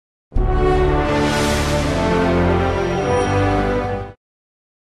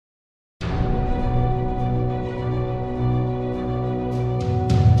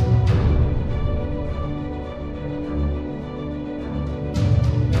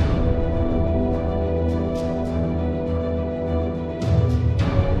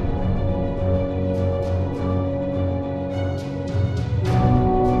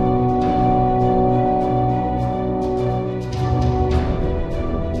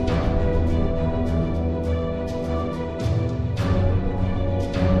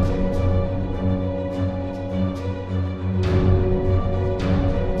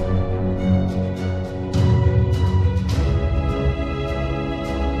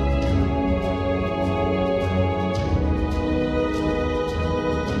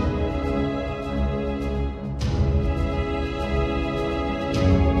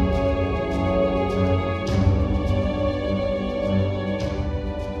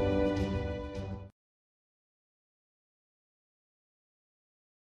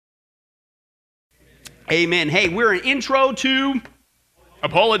Amen. Hey, we're an intro to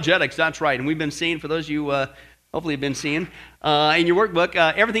Apologetics. That's right. And we've been seeing, for those of you hopefully have been seeing in your workbook,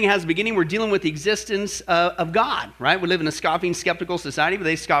 everything has a beginning. We're dealing with the existence of God, right? We live in a scoffing, skeptical society, but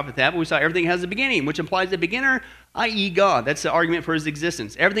they scoff at that. But we saw everything has a beginning, which implies a beginner, i.e. God. That's the argument for his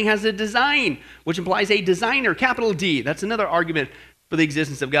existence. Everything has a design, which implies a designer, capital D. That's another argument for the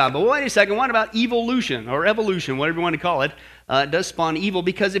existence of God. But wait a second, what about evolution or evolution, whatever you want to call it? It does spawn evil,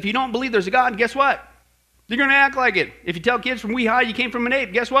 because if you don't believe there's a God, guess what? You're going to act like it. If you tell kids from wee high you came from an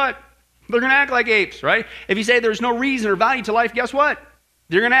ape, guess what? They're going to act like apes, right? If you say there's no reason or value to life, guess what?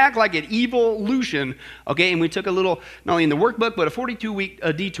 They're going to act like it. Evolution. Okay, and we took a little, not only in the workbook, but a 42-week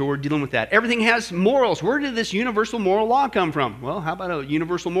detour dealing with that. Everything has morals. Where did this universal moral law come from? Well, how about a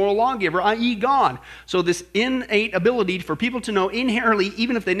universal moral lawgiver, i.e. God? So this innate ability for people to know inherently,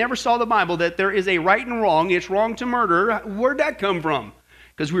 even if they never saw the Bible, that there is a right and wrong. It's wrong to murder. Where'd that come from?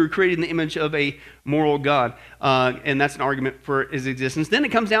 Because we were created in the image of a moral God, and that's an argument for his existence. Then it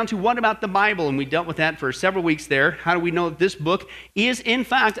comes down to, what about the Bible? And we dealt with that for several weeks there. How do we know that this book is, in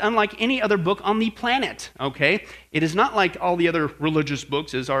fact, unlike any other book on the planet? Okay, it is not like all the other religious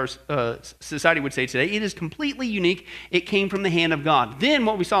books, as our society would say today. It is completely unique. It came from the hand of God. Then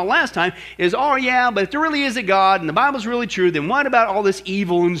what we saw last time is, oh yeah, but if there really is a God and the Bible's really true, then what about all this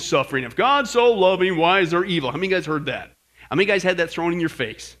evil and suffering? If God's so loving, why is there evil? How many of you guys heard that? How many guys had that thrown in your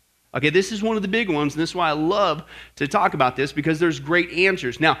face? Okay, this is one of the big ones, and this is why I love to talk about this, because there's great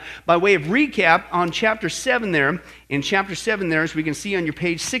answers. Now, by way of recap, on chapter 7 there, in chapter 7 there, as we can see on your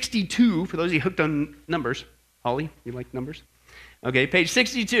page 62, for those of you hooked on numbers, Holly, you like numbers? Okay, page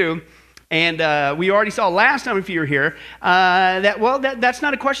 62, and we already saw last time, if you were here, that's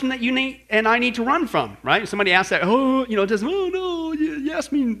not a question that you need and I need to run from, right? Somebody asked that, it doesn't, no, you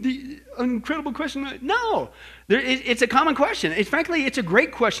asked me the incredible question. No, it's a common question. Frankly, it's a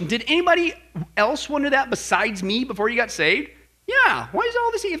great question. Did anybody else wonder that besides me before you got saved? Yeah, why is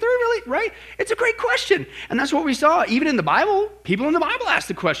all this? If they're really, right? It's a great question. And that's what we saw. Even in the Bible, people in the Bible asked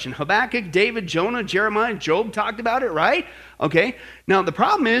the question. Habakkuk, David, Jonah, Jeremiah, Job talked about it, right? Okay, now the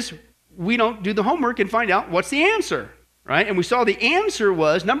problem is, we don't do the homework and find out what's the answer, right? And we saw the answer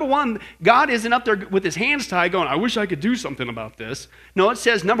was, number one, God isn't up there with his hands tied going, I wish I could do something about this. No, it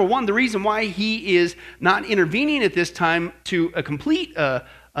says, number one, the reason why he is not intervening at this time to a complete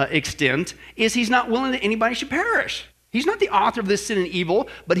extent is he's not willing that anybody should perish. He's not the author of this sin and evil,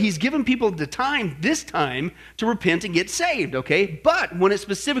 but he's given people the time, this time, to repent and get saved, okay? But when it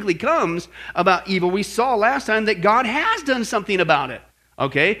specifically comes about evil, we saw last time that God has done something about it.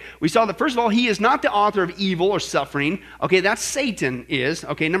 Okay, we saw that, first of all, he is not the author of evil or suffering. Okay, that's Satan is.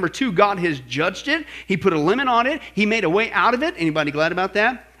 Okay, number two, God has judged it. He put a limit on it. He made a way out of it. Anybody glad about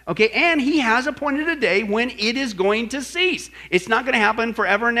that? Okay, and he has appointed a day when it is going to cease. It's not going to happen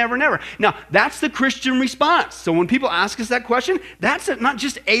forever and ever and ever. Now, that's the Christian response. So when people ask us that question, that's not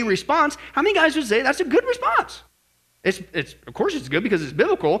just a response. How many guys would say that's a good response? It's of course it's good because it's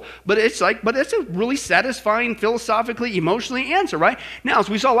biblical, but it's a really satisfying, philosophically, emotionally answer, right? Now,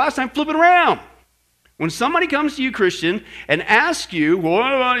 as we saw last time, flip it around. When somebody comes to you, Christian, and asks you, well,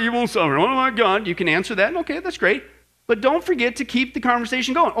 what about evil and suffering? What about God? You can answer that, and okay, that's great. But don't forget to keep the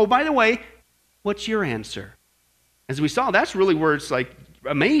conversation going. Oh, by the way, what's your answer? As we saw, that's really where it's like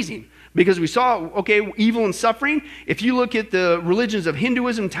amazing. Because we saw, okay, evil and suffering. If you look at the religions of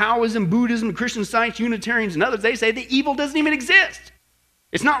Hinduism, Taoism, Buddhism, Christian Science, Unitarians, and others, they say the evil doesn't even exist.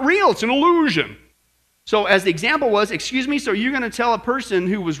 It's not real. It's an illusion. So as the example was, excuse me, so you're going to tell a person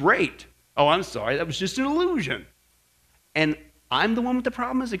who was raped, oh, I'm sorry, that was just an illusion. And I'm the one with the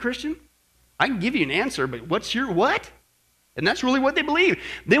problem as a Christian? I can give you an answer, but what's your what? And that's really what they believe.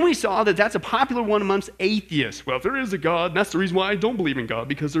 Then we saw that that's a popular one amongst atheists. Well, if there is a God, that's the reason why I don't believe in God,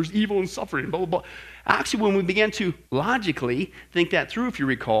 because there's evil and suffering, blah, blah, blah. Actually, when we began to logically think that through, if you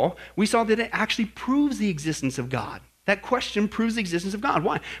recall, we saw that it actually proves the existence of God. That question proves the existence of God.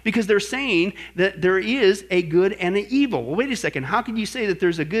 Why? Because they're saying that there is a good and an evil. Well, wait a second. How can you say that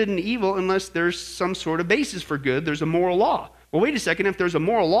there's a good and evil unless there's some sort of basis for good? There's a moral law. Well, wait a second, if there's a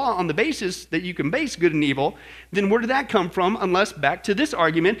moral law on the basis that you can base good and evil, then where did that come from unless, back to this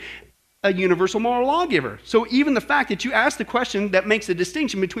argument, a universal moral lawgiver? So even the fact that you ask the question that makes a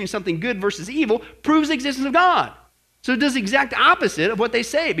distinction between something good versus evil proves the existence of God. So it does the exact opposite of what they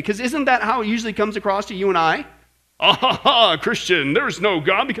say, because isn't that how it usually comes across to you and I? Christian, there's no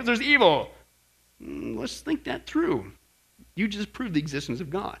God because there's evil. Let's think that through. You just proved the existence of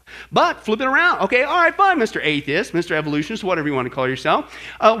God. But flip it around. Okay, all right, fine, Mr. Atheist, Mr. Evolutionist, whatever you want to call yourself.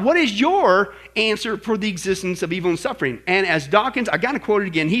 What is your answer for the existence of evil and suffering? And as Dawkins, I got to quote it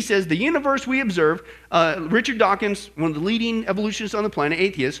again, he says, the universe we observe, Richard Dawkins, one of the leading evolutionists on the planet,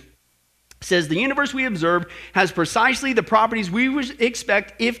 atheist, says the universe we observe has precisely the properties we would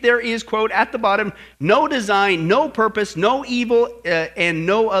expect if there is, quote, at the bottom, no design, no purpose, no evil, and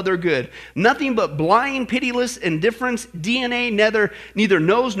no other good. Nothing but blind, pitiless indifference. DNA neither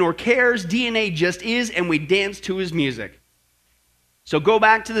knows nor cares. DNA just is, and we dance to his music. So go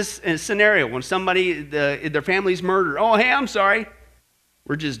back to this scenario when somebody, their family's murdered. Oh, hey, I'm sorry.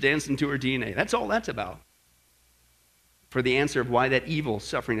 We're just dancing to our DNA. That's all that's about. For the answer of why that evil,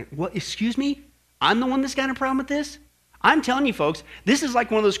 suffering. What, excuse me? I'm the one that's got a problem with this? I'm telling you, folks, this is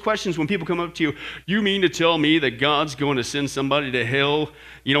like one of those questions when people come up to you, you mean to tell me that God's going to send somebody to hell?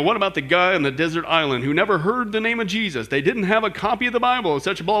 You know, what about the guy on the desert island who never heard the name of Jesus? They didn't have a copy of the Bible,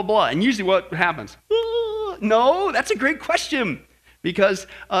 such blah, blah. And usually what happens? No, that's a great question. Because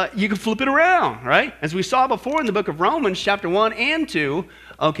you can flip it around, right? As we saw before in the book of Romans, chapter 1 and 2,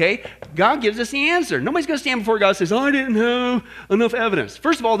 okay, God gives us the answer. Nobody's going to stand before God and says, I didn't have enough evidence.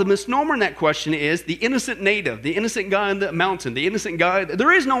 First of all, the misnomer in that question is the innocent native, the innocent guy on the mountain, the innocent guy.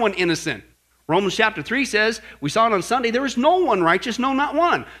 There is no one innocent. Romans chapter 3 says, we saw it on Sunday, there is no one righteous, no, not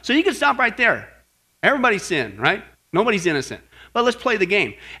one. So you can stop right there. Everybody's sinned, right? Nobody's innocent. But let's play the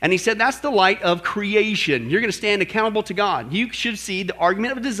game. And he said that's the light of creation. You're going to stand accountable to God. You should see the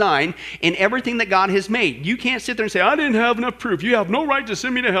argument of design in everything that God has made. You can't sit there and say, I didn't have enough proof. You have no right to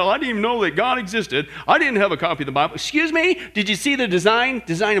send me to hell. I didn't even know that God existed. I didn't have a copy of the Bible. Excuse me? Did you see the design?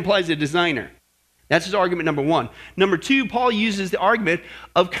 Design implies a designer. That's his argument number one. Number two, Paul uses the argument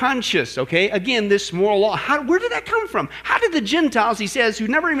of conscience, okay? Again, this moral law. Where did that come from? How did the Gentiles, he says, who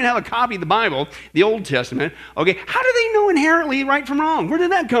never even have a copy of the Bible, the Old Testament, okay, how do they know inherently right from wrong? Where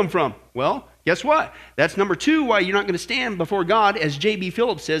did that come from? Well, guess what? That's number two, why you're not going to stand before God, as J.B.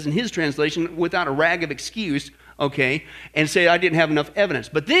 Phillips says in his translation, without a rag of excuse, okay, and say, I didn't have enough evidence.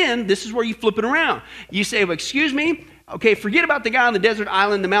 But then, this is where you flip it around. You say, well, excuse me, okay, forget about the guy on the desert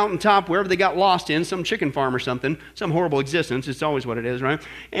island, the mountaintop, wherever they got lost in, some chicken farm or something, some horrible existence. It's always what it is, right?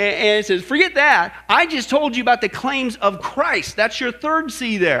 And it says, forget that. I just told you about the claims of Christ. That's your third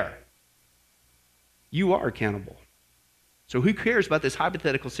C there. You are accountable. So who cares about this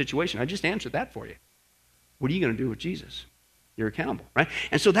hypothetical situation? I just answered that for you. What are you going to do with Jesus? You're accountable, right?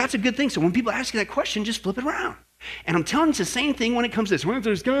 And so that's a good thing. So when people ask you that question, just flip it around. And I'm telling you, it's the same thing when it comes to this. Well,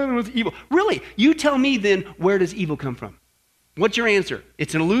 there's God and there's evil. Really, you tell me then, where does evil come from? What's your answer?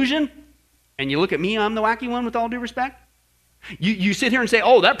 It's an illusion? And you look at me, I'm the wacky one with all due respect? You sit here and say,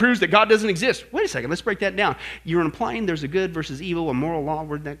 oh, that proves that God doesn't exist. Wait a second, let's break that down. You're implying there's a good versus evil, a moral law.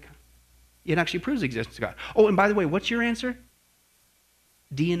 Where did that come? It actually proves the existence of God. Oh, and by the way, what's your answer?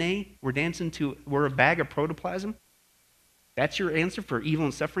 DNA? We're a bag of protoplasm? That's your answer for evil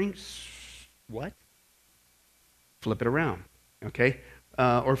and suffering? What? Flip it around, okay?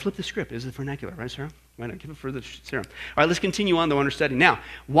 Or flip the script. Is it vernacular, right, Sarah? Why not give it for the Sarah? All right, let's continue on, though, on our study. Now,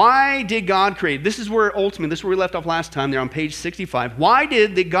 why did God create? This is where we left off last time there on page 65. Why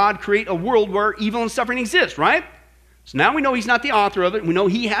did God create a world where evil and suffering exist, right? So now we know he's not the author of it. We know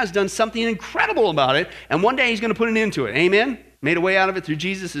he has done something incredible about it, and one day he's going to put an end to it. Amen? Made a way out of it through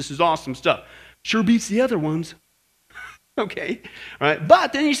Jesus. This is awesome stuff. Sure beats the other ones. Okay, all right.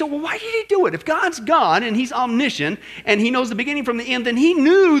 But then you say, well, why did he do it? If God's God and he's omniscient and he knows the beginning from the end, then he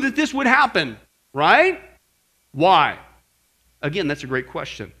knew that this would happen, right? Why? Again, that's a great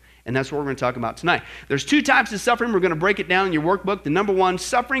question. And that's what we're going to talk about tonight. There's two types of suffering. We're going to break it down in your workbook. The number one,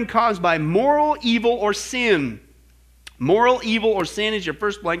 suffering caused by moral evil or sin. Moral evil or sin is your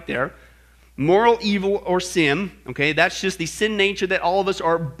first blank there. Moral evil or sin, okay, that's just the sin nature that all of us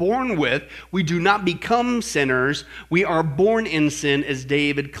are born with. We do not become sinners. We are born in sin, as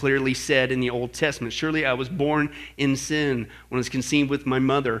David clearly said in the Old Testament. Surely I was born in sin when I was conceived with my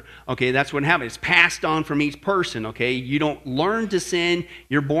mother. Okay, that's what happened. It's passed on from each person, okay? You don't learn to sin.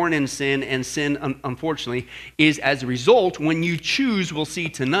 You're born in sin, and sin, unfortunately, is as a result when you choose, we'll see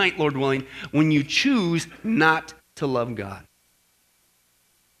tonight, Lord willing, when you choose not to love God.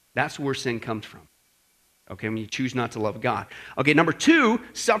 That's where sin comes from. Okay, when you choose not to love God. Okay, number two,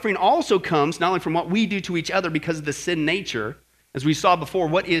 suffering also comes not only from what we do to each other because of the sin nature. As we saw before,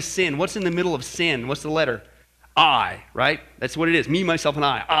 what is sin? What's in the middle of sin? What's the letter? I, right? That's what it is. Me, myself, and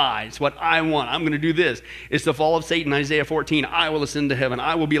I. It's what I want. I'm going to do this. It's the fall of Satan, Isaiah 14. I will ascend to heaven.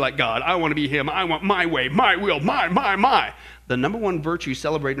 I will be like God. I want to be him. I want my way, my will, my. The number one virtue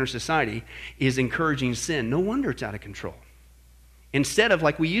celebrated in our society is encouraging sin. No wonder it's out of control. Instead of,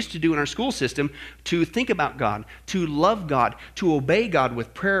 like we used to do in our school system, to think about God, to love God, to obey God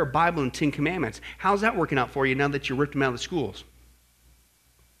with prayer, Bible, and 10 Commandments. How's that working out for you now that you ripped them out of the schools?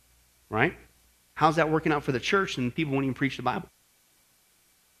 Right? How's that working out for the church and people won't even preach the Bible?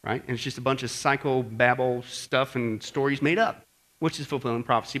 Right? And it's just a bunch of psychobabble stuff and stories made up. which is fulfilling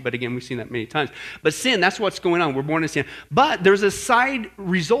prophecy. But again, we've seen that many times. But sin, that's what's going on. We're born in sin. But there's a side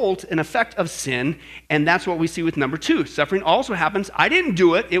result, an effect of sin, and that's what we see with number 2. Suffering also happens. I didn't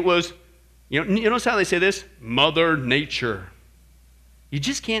do it. It was, you notice how they say this? Mother Nature. You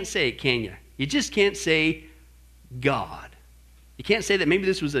just can't say it, can you? You just can't say God. You can't say that maybe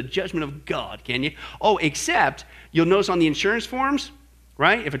this was a judgment of God, can you? Oh, except you'll notice on the insurance forms,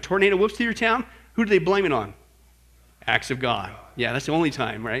 right? If a tornado whoops through your town, who do they blame it on? Acts of God. Yeah, that's the only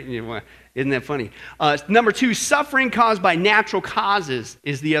time, right? Isn't that funny? Number 2, suffering caused by natural causes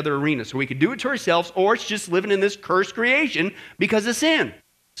is the other arena. So we could do it to ourselves, or it's just living in this cursed creation because of sin.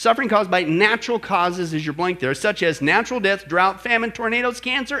 Suffering caused by natural causes is your blank there, such as natural death, drought, famine, tornadoes,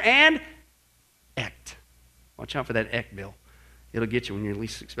 cancer, and ect. Watch out for that ect, Bill. It'll get you when you're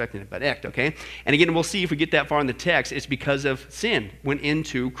least expecting it, but ect, okay? And again, we'll see if we get that far in the text, it's because of sin went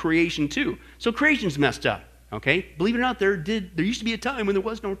into creation too. So creation's messed up, okay? Believe it or not, there used to be a time when there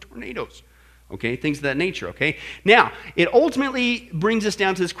was no tornadoes, okay? Things of that nature, okay? Now, it ultimately brings us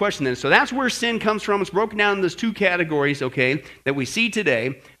down to this question then. So that's where sin comes from. It's broken down in those 2 categories, okay, that we see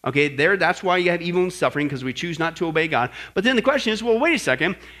today, okay? That's why you have evil and suffering, because we choose not to obey God. But then the question is, well, wait a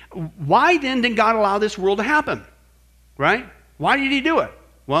second. Why then did God allow this world to happen, right? Why did he do it?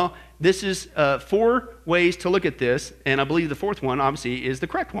 Well, this is 4 ways to look at this, and I believe the 4th one, obviously, is the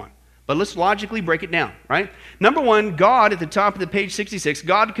correct one. But let's logically break it down, right? Number 1, God, at the top of the page 66,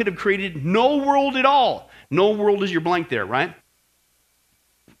 God could have created no world at all. No world is your blank there, right?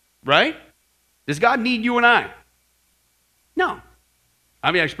 Right? Does God need you and I? No.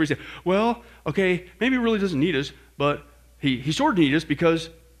 I mean, actually, say, well, okay, maybe he really doesn't need us, but he sort of needs us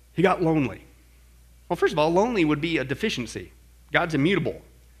because he got lonely. Well, first of all, lonely would be a deficiency. God's immutable,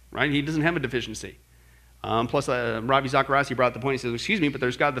 right? He doesn't have a deficiency. Plus, Ravi Zacharias brought the point. He says, excuse me, but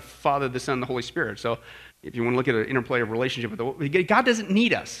there's God the Father, the Son, and the Holy Spirit. So if you want to look at an interplay of relationship with God doesn't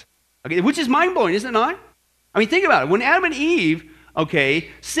need us, okay? Which is mind-blowing, isn't it not? I mean, think about it. When Adam and Eve, okay,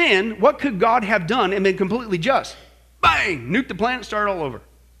 sinned, what could God have done and been completely just? Bang! Nuke the planet, start all over.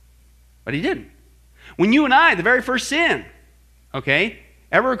 But he didn't. When you and I, the very first sin, okay,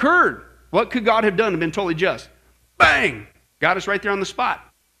 ever occurred, what could God have done and been totally just? Bang! Got us right there on the spot.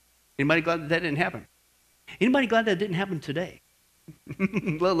 Anybody glad that didn't happen? Anybody glad that didn't happen today?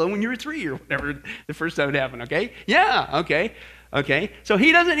 Let alone when you were 3 or whatever the first time it happened, okay? Yeah, okay. So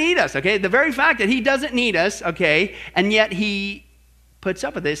he doesn't need us, okay? The very fact that he doesn't need us, okay, and yet he puts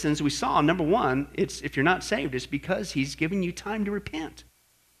up with this, and as we saw, number 1, it's if you're not saved, it's because he's giving you time to repent.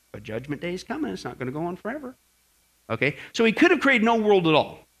 But judgment day is coming. It's not going to go on forever, okay? So he could have created no world at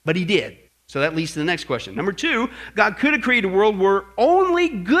all, but he did. So that leads to the next question. Number 2, God could have created a world where only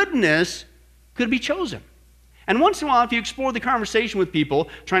goodness could be chosen. And once in a while, if you explore the conversation with people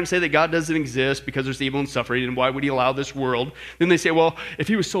trying to say that God doesn't exist because there's evil and suffering, and why would he allow this world? Then they say, well, if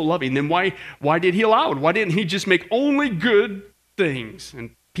he was so loving, then why did he allow it? Why didn't he just make only good things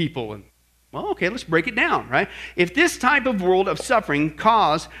and people? And well, okay, let's break it down, right? If this type of world of suffering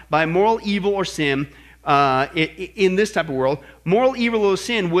caused by moral evil or sin, in this type of world, moral evil or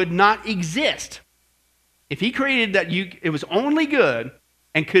sin would not exist. If he created that it was only good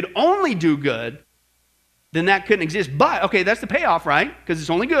and could only do good, then that couldn't exist. But, okay, that's the payoff, right? Because it's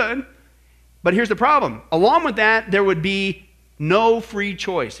only good. But here's the problem. Along with that, there would be no free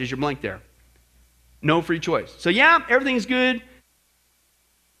choice. Is your blank there? No free choice. So yeah, everything's good,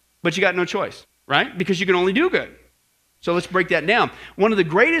 but you got no choice, right? Because you can only do good. So let's break that down. One of the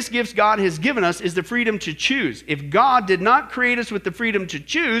greatest gifts God has given us is the freedom to choose. If God did not create us with the freedom to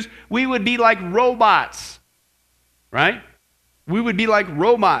choose, we would be like robots, right? We would be like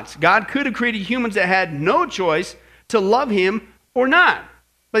robots. God could have created humans that had no choice to love him or not.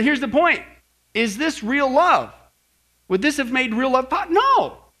 But here's the point. Is this real love? Would this have made real love possible?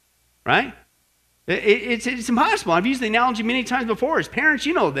 No, right? It's impossible. I've used the analogy many times before. As parents,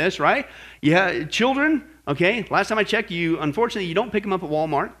 you know this, right? Yeah, children, okay, last time I checked, unfortunately, you don't pick them up at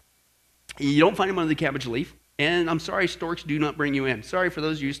Walmart. You don't find them under the cabbage leaf. And I'm sorry, storks do not bring you in. Sorry for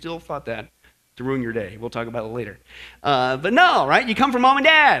those of you who still thought that. To ruin your day. We'll talk about it later. But no, right? You come from mom and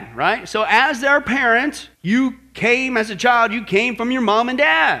dad, right? So as their parent, you came as a child, you came from your mom and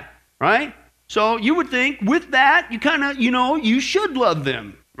dad, right? So you would think with that, you kind of, you should love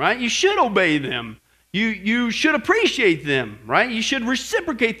them, right? You should obey them. You should appreciate them, right? You should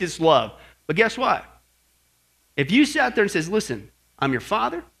reciprocate this love. But guess what? If you sat there and says, listen, I'm your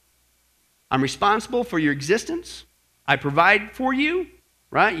father. I'm responsible for your existence. I provide for you.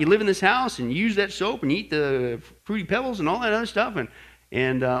 Right? You live in this house and you use that soap and you eat the Fruity Pebbles and all that other stuff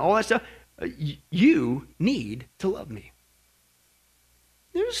and all that stuff. You need to love me.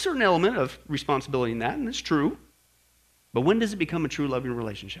 There's a certain element of responsibility in that, and it's true. But when does it become a true loving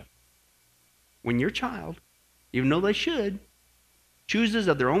relationship? When your child, even though they should, chooses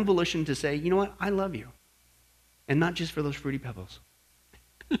of their own volition to say, you know what, I love you. And not just for those Fruity Pebbles.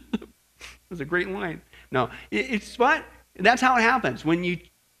 That's a great line. No, it's what? That's how it happens when you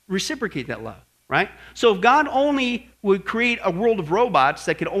reciprocate that love, right? So if God only would create a world of robots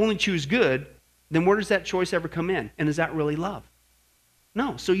that could only choose good, then where does that choice ever come in? And is that really love?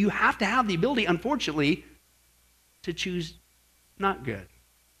 No. So you have to have the ability, unfortunately, to choose not good.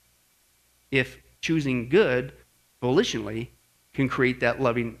 If choosing good volitionally can create that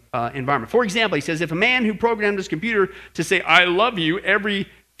loving environment. For example, he says, if a man who programmed his computer to say, I love you every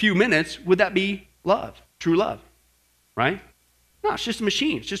few minutes, would that be love, true love, right? No, it's just a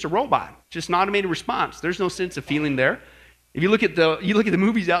machine. It's just a robot. It's just an automated response. There's no sense of feeling there. If you look at the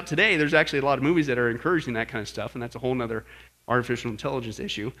movies out today, there's actually a lot of movies that are encouraging that kind of stuff, and that's a whole other artificial intelligence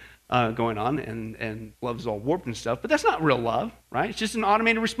issue going on, and love is all warped and stuff. But that's not real love, right? It's just an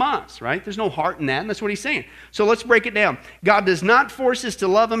automated response, right? There's no heart in that, and that's what he's saying. So let's break it down. God does not force us to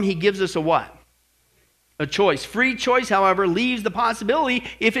love him. He gives us a what? A choice. Free choice, however, leaves the possibility,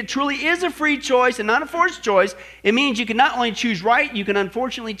 if it truly is a free choice and not a forced choice, it means you can not only choose right, you can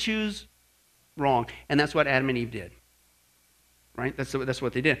unfortunately choose wrong. And that's what Adam and Eve did. Right? That's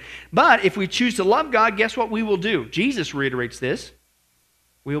what they did. But if we choose to love God, guess what we will do? Jesus reiterates this.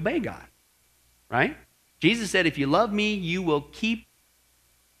 We obey God. Right? Jesus said, if you love me, you will keep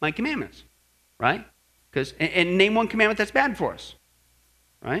my commandments. Right? And name one commandment that's bad for us.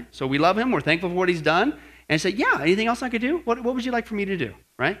 Right? So we love him. We're thankful for what he's done. And say, yeah, anything else I could do? What would you like for me to do?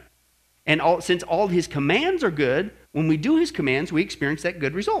 Right? And since all his commands are good, when we do his commands, we experience that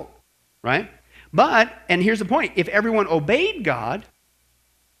good result. Right? But, and here's the point, if everyone obeyed God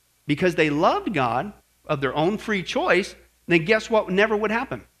because they loved God of their own free choice, then guess what never would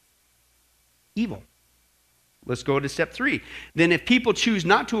happen? Evil. Let's go to step 3. Then if people choose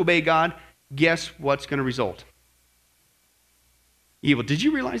not to obey God, guess what's going to result? Evil. Did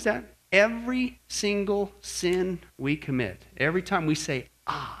you realize that? Every single sin we commit, every time we say,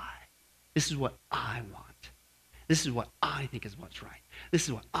 this is what I want. This is what I think is what's right. This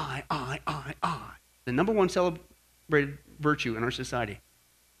is what I. The number one celebrated virtue in our society.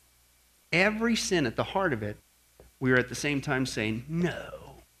 Every sin at the heart of it, we are at the same time saying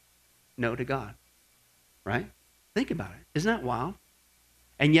no to God. Right? Think about it. Isn't that wild?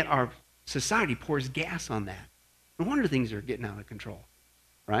 And yet our society pours gas on that. No wonder things are getting out of control.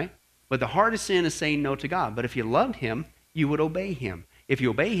 Right? But the hardest sin is saying no to God. But if you loved him, you would obey him. If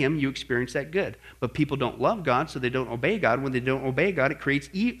you obey him, you experience that good. But people don't love God, so they don't obey God. When they don't obey God, it creates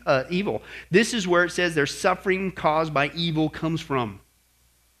evil. This is where it says their suffering caused by evil comes from.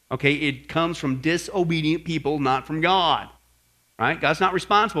 Okay, it comes from disobedient people, not from God. Right? God's not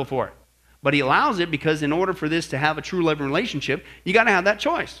responsible for it. But he allows it because in order for this to have a true loving relationship, you got to have that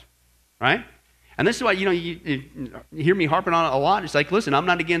choice. Right? And this is why, you hear me harping on it a lot. It's like, listen, I'm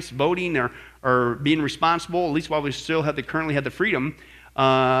not against voting or being responsible, at least while we still currently have the freedom.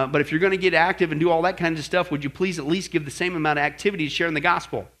 But if you're going to get active and do all that kind of stuff, would you please at least give the same amount of activity to sharing the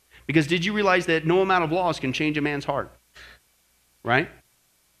gospel? Because did you realize that no amount of laws can change a man's heart? Right?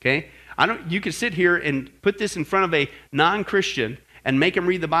 Okay? You could sit here and put this in front of a non-Christian and make them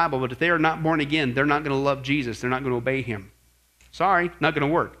read the Bible, but if they are not born again, they're not going to love Jesus. They're not going to obey him. Sorry, not going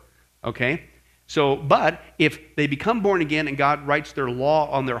to work. Okay? So, but if they become born again and God writes their law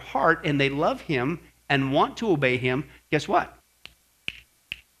on their heart and they love him and want to obey him, guess what?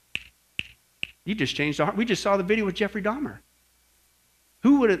 You just changed the heart. We just saw the video with Jeffrey Dahmer.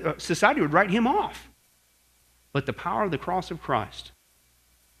 Society would write him off. But the power of the cross of Christ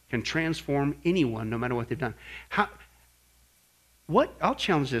can transform anyone no matter what they've done. I'll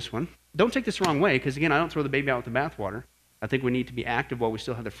challenge this one. Don't take this the wrong way, because again, I don't throw the baby out with the bathwater. I think we need to be active while we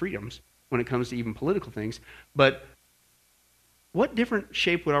still have the freedoms when it comes to even political things. But what different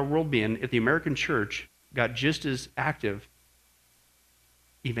shape would our world be in if the American church got just as active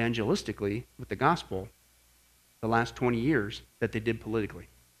evangelistically with the gospel the last 20 years that they did politically?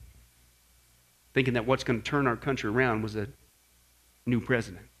 Thinking that what's going to turn our country around was a new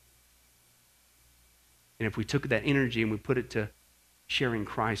president. And if we took that energy and we put it to sharing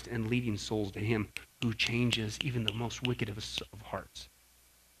Christ and leading souls to him who changes even the most wicked of hearts.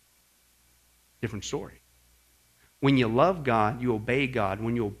 Different story. When you love God, you obey God.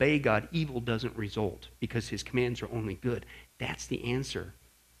 When you obey God, evil doesn't result because his commands are only good. That's the answer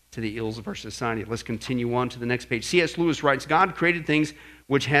to the ills of our society. Let's continue on to the next page. C.S. Lewis writes, God created things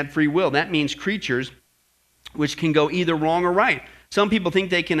which had free will. That means creatures which can go either wrong or right. Some people think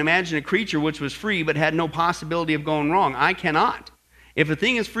they can imagine a creature which was free but had no possibility of going wrong. I cannot. If a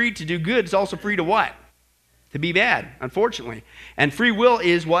thing is free to do good, it's also free to what? to be bad, unfortunately. And free will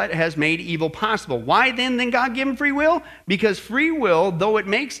is what has made evil possible. Why then God give him free will? Because free will, though it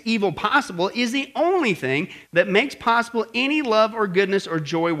makes evil possible, is the only thing that makes possible any love or goodness or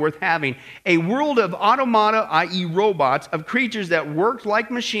joy worth having. A world of automata, i.e. robots, of creatures that work like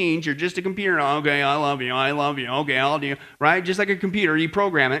machines. You're just a computer. Okay, I love you. Okay, I'll do. Right? Just like a computer, you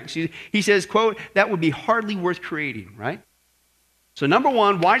program it. He says, quote, that would be hardly worth creating, right? So number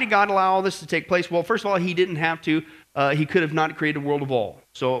one, why did God allow all this to take place? Well, first of all, he didn't have to. He could have not created a world of all.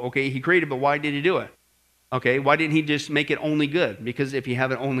 So, okay, he created, but why did he do it? Okay, why didn't he just make it only good? Because if you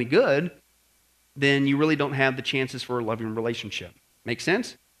have it only good, then you really don't have the chances for a loving relationship. Make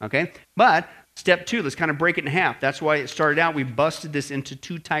sense? Okay, but step two, let's kind of break it in half. That's why it started out, we busted this into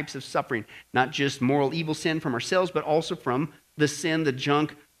two types of suffering. Not just moral evil sin from ourselves, but also from the sin, the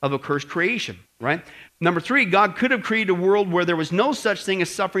junk of a cursed creation, right? Number three, God could have created a world where there was no such thing as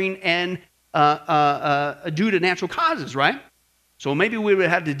suffering and due to natural causes, right? So maybe we would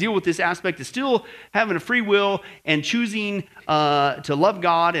have to deal with this aspect of still having a free will and choosing to love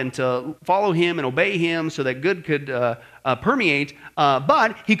God and to follow him and obey him so that good could permeate.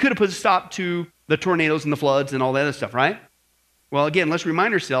 But he could have put a stop to the tornadoes and the floods and all that other stuff, right? Well, again, let's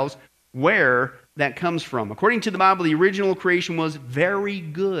remind ourselves where that comes from. According to the Bible, the original creation was very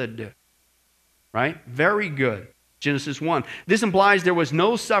good, right? Very good. Genesis 1. This implies there was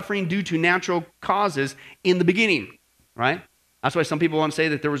no suffering due to natural causes in the beginning, right? That's why some people want to say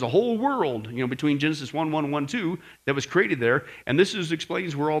that there was a whole world, between Genesis 1:1 and 1:2 that was created there, and this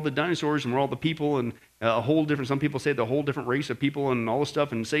explains where all the dinosaurs and where all the people and some people say the whole different race of people and all this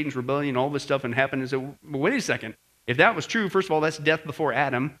stuff and Satan's rebellion, all this stuff and happened. And so, wait a second. If that was true, first of all, that's death before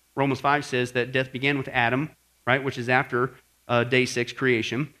Adam. Romans 5 says that death began with Adam, right, which is after day 6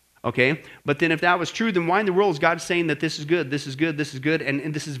 creation. Okay, but then if that was true, then why in the world is God saying that this is good, this is good, this is good,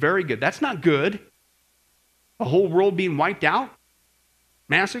 and this is very good? That's not good. A whole world being wiped out?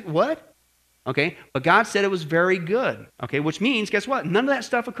 Massacre? What? Okay, but God said it was very good. Okay, which means, guess what? None of that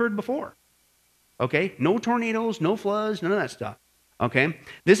stuff occurred before. Okay, no tornadoes, no floods, none of that stuff. Okay,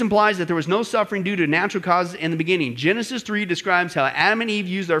 this implies that there was no suffering due to natural causes in the beginning. Genesis 3 describes how Adam and Eve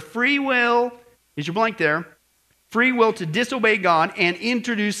used their free will, here's your blank there, free will to disobey God and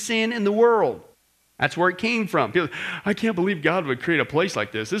introduce sin in the world. That's where it came from. People, I can't believe God would create a place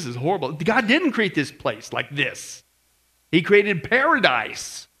like this. This is horrible. God didn't create this place like this. He created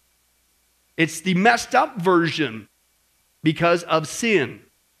paradise. It's the messed up version because of sin.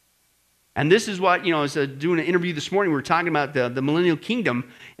 And this is what, I was doing an interview this morning. We were talking about the millennial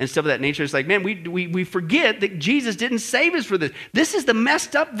kingdom and stuff of that nature. It's like, man, we forget that Jesus didn't save us for this. This is the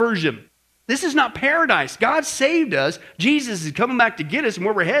messed up version. This is not paradise. God saved us. Jesus is coming back to get us, and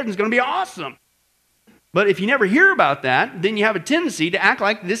where we're heading is going to be awesome. But if you never hear about that, then you have a tendency to act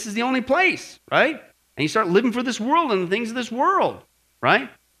like this is the only place, right? And you start living for this world and the things of this world, right?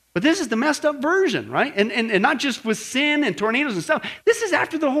 But this is the messed up version, right? And not just with sin and tornadoes and stuff. This is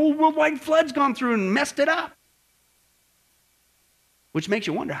after the whole worldwide flood's gone through and messed it up. Which makes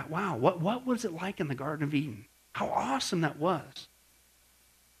you wonder, wow, what was it like in the Garden of Eden? How awesome that was.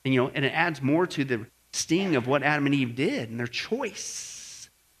 And, and it adds more to the sting of what Adam and Eve did and their choice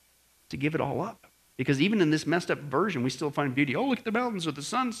to give it all up. Because even in this messed up version, we still find beauty. Oh, look at the mountains or the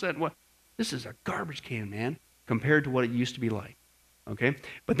sunset. What? This is a garbage can, man, compared to what it used to be like. Okay?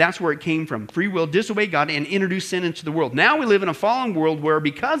 But that's where it came from. Free will, disobey God, and introduce sin into the world. Now we live in a fallen world where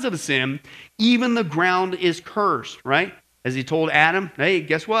because of sin, even the ground is cursed, right? As he told Adam, hey,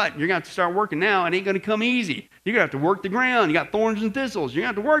 guess what? You're going to have to start working now. It ain't going to come easy. You're going to have to work the ground. You got thorns and thistles. You're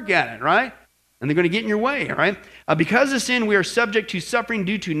going to have to work at it, right? And they're going to get in your way, all right? Because of sin, we are subject to suffering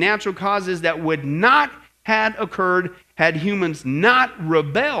due to natural causes that would not have occurred had humans not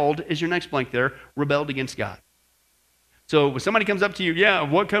rebelled, is your next blank there, rebelled against God. So when somebody comes up to you, yeah,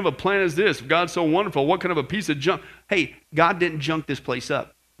 what kind of a plan is this? If God's so wonderful, what kind of a piece of junk? Hey, God didn't junk this place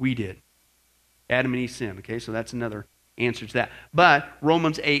up. We did. Adam and Eve sinned, okay? So that's another answer to that. But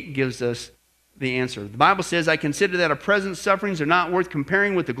Romans 8 gives us the answer. The Bible says, I consider that our present sufferings are not worth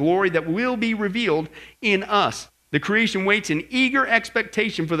comparing with the glory that will be revealed in us. The creation waits in eager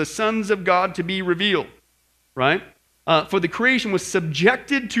expectation for the sons of God to be revealed. Right? For the creation was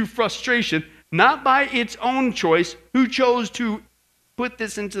subjected to frustration, not by its own choice. Who chose to put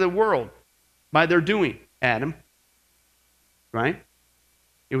this into the world? By their doing. Adam. Right?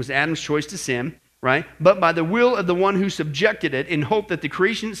 It was Adam's choice to sin. Right? But by the will of the one who subjected it, in hope that the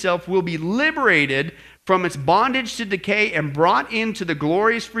creation itself will be liberated from its bondage to decay and brought into the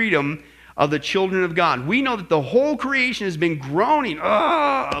glorious freedom of the children of God. We know that the whole creation has been groaning,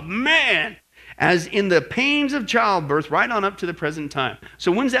 oh man, as in the pains of childbirth right on up to the present time.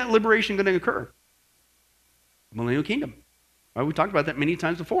 So when's that liberation going to occur? Millennial kingdom. Right? We talked about that many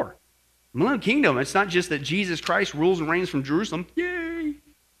times before. Millennial kingdom, it's not just that Jesus Christ rules and reigns from Jerusalem. Yay!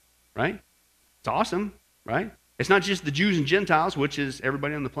 Right? It's awesome, right? It's not just the Jews and Gentiles, which is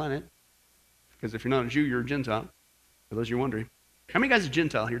everybody on the planet. Because if you're not a Jew, you're a Gentile. For those you're wondering. How many guys are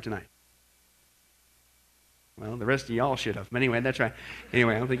Gentile here tonight? Well, the rest of y'all should have. But anyway, that's right.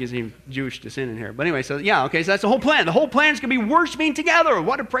 Anyway, I don't think there's any Jewish descent in here. But anyway, so yeah, okay, so that's the whole plan. The whole plan is going to be worshiping together.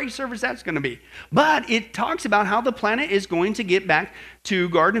 What a praise service that's going to be. But it talks about how the planet is going to get back to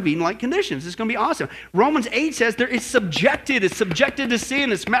Garden of Eden-like conditions. It's going to be awesome. Romans 8 says it's subjected to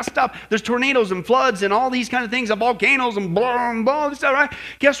sin. It's messed up. There's tornadoes and floods and all these kind of things, and volcanoes and blah, this stuff, right?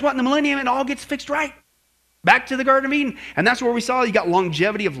 Guess what? In the millennium, it all gets fixed right. Back to the Garden of Eden. And that's where we saw you got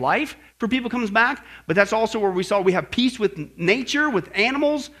longevity of life for people comes back. But that's also where we saw we have peace with nature, with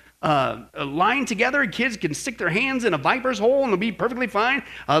animals lying together. Kids can stick their hands in a viper's hole and they'll be perfectly fine.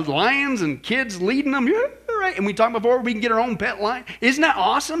 Lions and kids leading them. Yeah, right. And we talked before we can get our own pet lion. Isn't that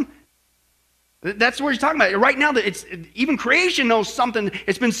awesome? That's what he's talking about. Right now, even creation knows something.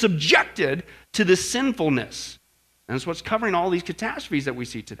 It's been subjected to this sinfulness. And that's what's covering all these catastrophes that we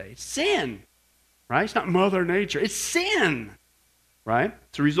see today. It's sin. Right? It's not Mother Nature. It's sin. Right?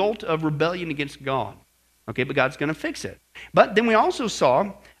 It's a result of rebellion against God. Okay, but God's going to fix it. But then we also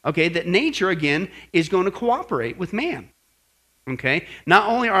saw, okay, that nature, again, is going to cooperate with man. Okay? Not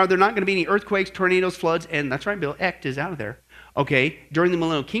only are there not going to be any earthquakes, tornadoes, floods, and that's right, Bill, Echt is out of there, okay, during the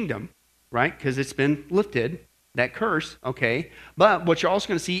millennial kingdom, right? Because it's been lifted, that curse, okay? But what you're also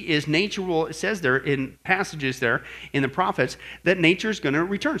going to see is nature will, it says there in passages there in the prophets, that nature is going to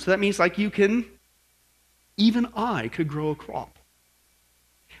return. So that means like you can, even I could grow a crop.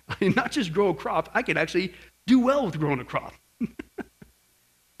 I mean, not just grow a crop, I could actually do well with growing a crop.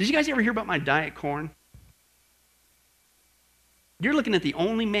 Did you guys ever hear about my diet corn? You're looking at the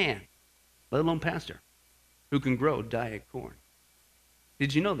only man, let alone pastor, who can grow diet corn.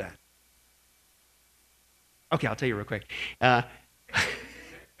 Did you know that? Okay, I'll tell you real quick. I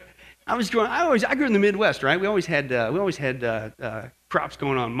grew in the Midwest, right? We always had crops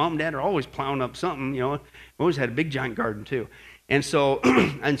going on. Mom and Dad are always plowing up something, you know. We always had a big giant garden too. And so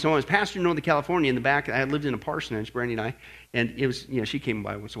I was pastoring in Northern California in the back. I had lived in a parsonage, Brandy and I, and it was, you know, she came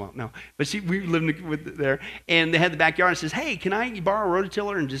by once in a while. No, but we lived there, and they had the backyard. And says, "Hey, can I borrow a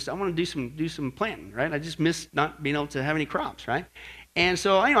rototiller and I want to do some planting, right? I just miss not being able to have any crops, right?" And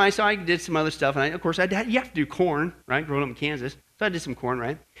so I did some other stuff, and you have to do corn, right? Growing up in Kansas, so I did some corn,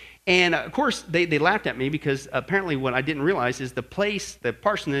 right? And of course, they laughed at me because apparently what I didn't realize is the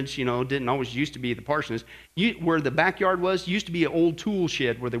parsonage, you know, didn't always used to be the parsonage. Where the backyard used to be an old tool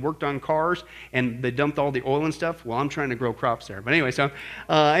shed where they worked on cars and they dumped all the oil and stuff. Well, I'm trying to grow crops there, but anyway, so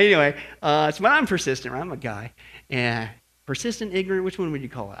I'm persistent, right? I'm a guy, and persistent, ignorant, which one would you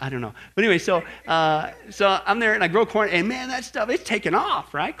call it? I don't know. But anyway, so I'm there and I grow corn, and man, that stuff, it's taking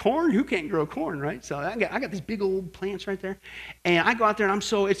off, right? Corn, who can't grow corn, right? So I got these big old plants right there, and I go out there and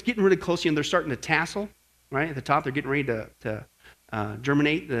it's getting really close, and they're starting to tassel, right? At the top, they're getting ready to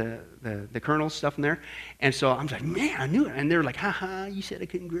germinate the kernels, stuff in there. And so I'm like, man, I knew it. And they're like, ha, you said I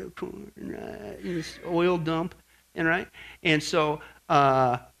couldn't grow corn, right? In this oil dump, and right? And so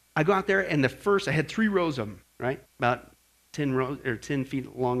I go out there, and I had 3 rows of them, right? About 10 rows or 10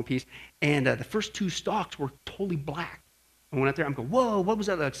 feet long a piece, and the first 2 stalks were totally black. I went out there, I'm going, whoa, what was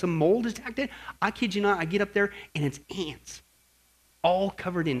that? Like some mold attacked it? I kid you not, I get up there and it's ants, all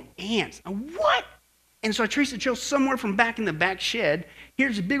covered in ants. What? And so I traced the trail somewhere from back in the back shed.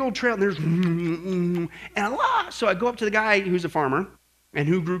 Here's a big old trail, and there's so I go up to the guy who's a farmer and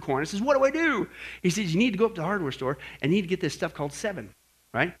who grew corn. I says, what do I do? He says, you need to go up to the hardware store and you need to get this stuff called 7,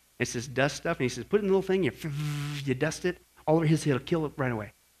 right? It's this dust stuff, and he says, put it in the little thing, you dust it. All over his head, it'll kill it right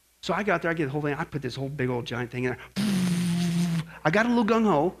away. So I got there, I get the whole thing, I put this whole big old giant thing in there. I got a little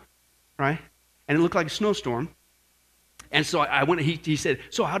gung-ho, right? And it looked like a snowstorm. And so I went, he said,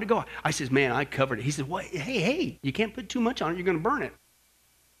 so how'd it go? I says, man, I covered it. He said, what? Hey, you can't put too much on it, you're going to burn it.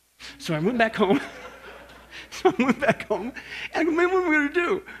 So I went back home. And I go, man, what am I going to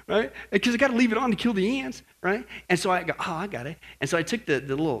do, right? Because I got to leave it on to kill the ants, right? And so I go, I got it. And so I took the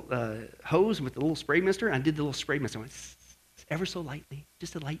little hose with the little spray mister, and I did the little spray mist. I went ever so lightly,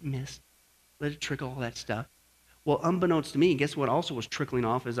 just a light mist. Let it trickle all that stuff. Well, unbeknownst to me, guess what also was trickling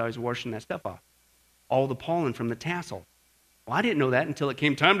off as I was washing that stuff off? All the pollen from the tassel. Well, I didn't know that until it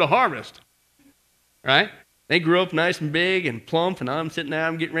came time to harvest, right? They grew up nice and big and plump, and I'm sitting there,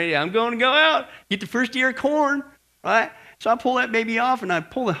 I'm getting ready. I'm going to go out, get the first ear of corn, right? So I pull that baby off, and I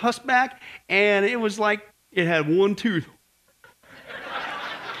pull the husk back, and it was like it had 1 tooth.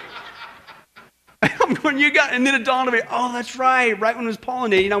 I'm going, and then it dawned on me, oh, that's right when it was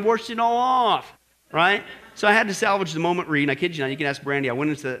pollinating, I washed it all off, right? So I had to salvage the moment read, and I kid you not, you can ask Brandy. I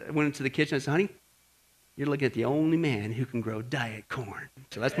went into the kitchen. I said, honey, you're looking at the only man who can grow diet corn.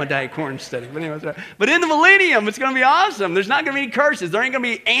 So that's my diet corn study. But anyway, but in the millennium, it's going to be awesome. There's not going to be any curses. There ain't going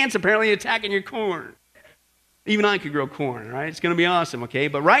to be ants apparently attacking your corn. Even I could grow corn, right? It's going to be awesome, okay?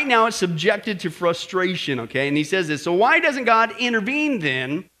 But right now it's subjected to frustration, okay? And he says this, so why doesn't God intervene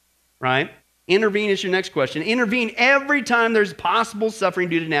then, right? Intervene is your next question. Intervene every time there's possible suffering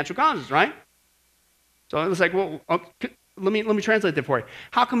due to natural causes, right? So it was like, well, okay, let me translate that for you.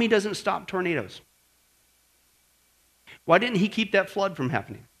 How come he doesn't stop tornadoes? Why didn't he keep that flood from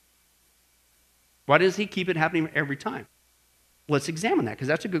happening? Why does he keep it happening every time? Let's examine that, because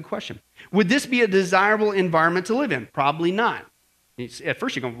that's a good question. Would this be a desirable environment to live in? Probably not. At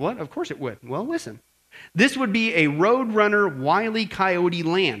first you go, what? Of course it would. Well, listen. This would be a roadrunner, wily coyote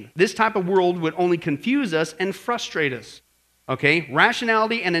land. This type of world would only confuse us and frustrate us. Okay?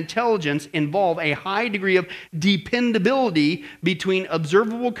 Rationality and intelligence involve a high degree of dependability between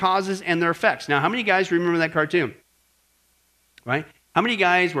observable causes and their effects. Now, how many guys remember that cartoon? Right? How many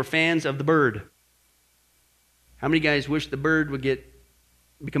guys were fans of the bird? How many guys wish the bird would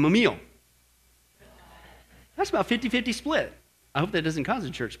become a meal? That's about 50-50 split. I hope that doesn't cause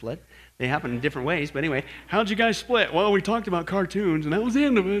a church split. They happen in different ways. But anyway, how'd you guys split? Well, we talked about cartoons, and that was the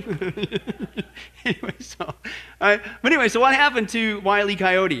end of it. Anyway, so what happened to Wile E.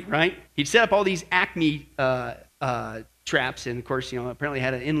 Coyote, right? He'd set up all these Acme traps, and of course, apparently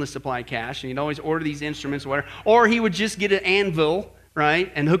had an endless supply of cash, and he'd always order these instruments or whatever. Or he would just get an anvil,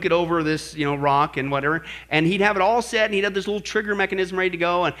 right, and hook it over this, rock and whatever, and he'd have it all set, and he'd have this little trigger mechanism ready to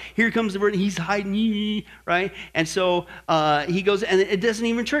go, and here comes the bird, and he's hiding, right, and so he goes, and it doesn't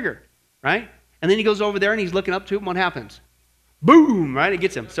even trigger, right, and then he goes over there, and he's looking up to it, and what happens? Boom, right, it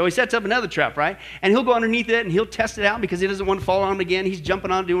gets him. So he sets up another trap, right, and he'll go underneath it, and he'll test it out, because he doesn't want to fall on him again. He's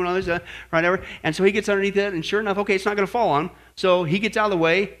jumping on, doing all this, whatever, and so he gets underneath it, and sure enough, okay, it's not going to fall on him, so he gets out of the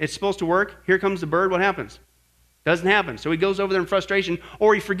way, it's supposed to work, here comes the bird, what happens? Doesn't happen. So he goes over there in frustration,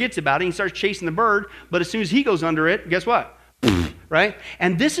 or he forgets about it, and he starts chasing the bird, but as soon as he goes under it, guess what? Right?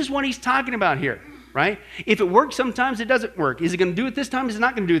 And this is what he's talking about here, right? If it works sometimes, it doesn't work. Is it going to do it this time? Is it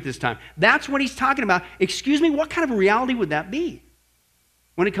not going to do it this time? That's what he's talking about. Excuse me, what kind of a reality would that be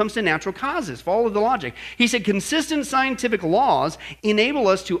when it comes to natural causes? Follow the logic. He said consistent scientific laws enable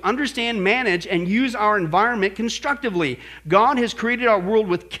us to understand, manage, and use our environment constructively. God has created our world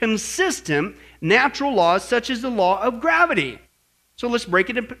with consistent natural laws, such as the law of gravity. So let's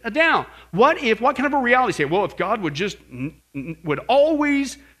break it down. What kind of a reality? Say, well, if God would just would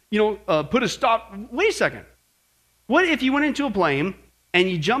always, put a stop. Wait a second. What if you went into a plane and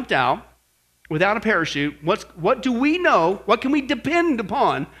you jumped out without a parachute? What do we know? What can we depend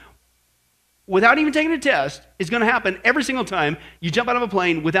upon without even taking a test is going to happen every single time you jump out of a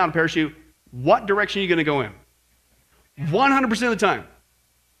plane without a parachute? What direction are you going to go in? 100% of the time.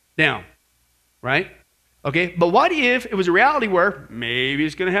 Down. Right? Okay, but what if it was a reality where maybe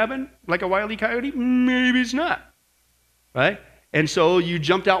it's going to happen like a Wile E. Coyote, maybe it's not, right? And so you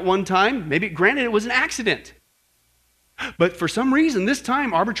jumped out one time, maybe, granted, it was an accident, but for some reason, this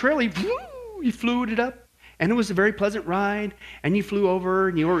time, arbitrarily, you flew it up, and it was a very pleasant ride, and you flew over,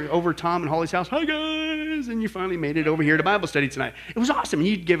 and you were over Tom and Holly's house, hi guys, and you finally made it over here to Bible study tonight. It was awesome.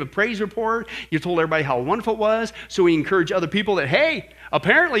 You gave a praise report, you told everybody how wonderful it was, so we encourage other people that, hey,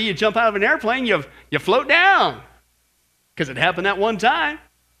 apparently you jump out of an airplane, you float down, because it happened that one time.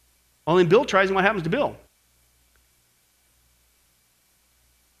 Well, then Bill tries, and what happens to Bill?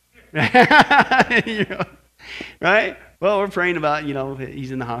 Right? Well, we're praying about,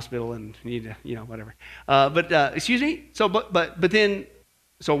 he's in the hospital and need to, whatever. Excuse me? So, but then,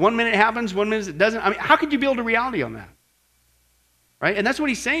 so 1 minute it happens, 1 minute it doesn't. I mean, how could you build a reality on that? Right? And that's what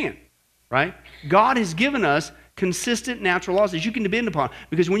he's saying, right? God has given us consistent natural laws that you can depend upon.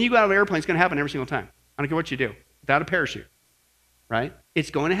 Because when you go out of an airplane, it's going to happen every single time. I don't care what you do. Without a parachute, right? It's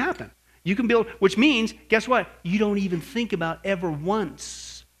going to happen. You can build, which means, guess what? You don't even think about ever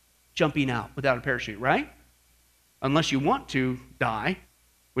once jumping out without a parachute, right? Unless you want to die,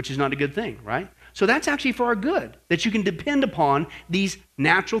 which is not a good thing, right? So that's actually for our good, that you can depend upon these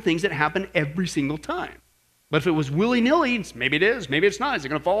natural things that happen every single time. But if it was willy-nilly, maybe it is, maybe it's not. Is it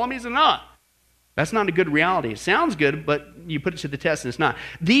going to fall on me? Is it not? That's not a good reality. It sounds good, but you put it to the test and it's not.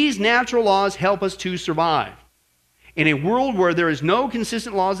 These natural laws help us to survive. In a world where there is no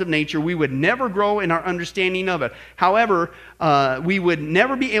consistent laws of nature, we would never grow in our understanding of it. However, we would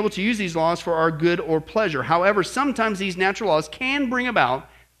never be able to use these laws for our good or pleasure. However, sometimes these natural laws can bring about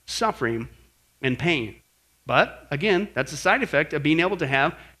suffering and pain. But, again, that's a side effect of being able to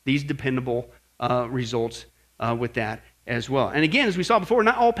have these dependable results with that as well. And again, as we saw before,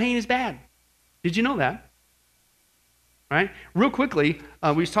 not all pain is bad. Did you know that? right? Real quickly,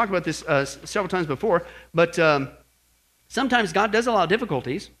 we've talked about this several times before, but sometimes God does allow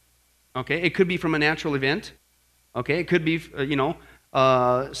difficulties, okay? It could be from a natural event, okay? It could be,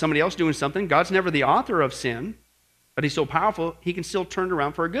 somebody else doing something. God's never the author of sin, but he's so powerful, he can still turn it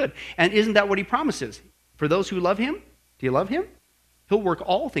around for a good. And isn't that what he promises? For those who love him, do you love him? He'll work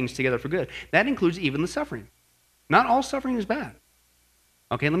all things together for good. That includes even the suffering. Not all suffering is bad.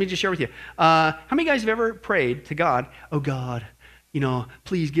 Okay, let me just share with you. How many guys have ever prayed to God, oh God,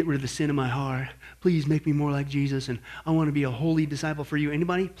 please get rid of the sin in my heart. Please make me more like Jesus, and I want to be a holy disciple for you.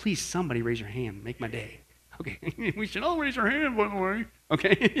 Anybody? Please, somebody raise your hand. Make my day. Okay, we should all raise our hand, by the way.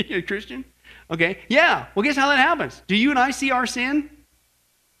 Okay, you're a Christian? Okay, yeah. Well, guess how that happens? Do you and I see our sin?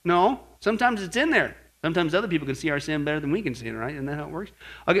 No. Sometimes it's in there. Sometimes other people can see our sin better than we can see it, right? Isn't that how it works?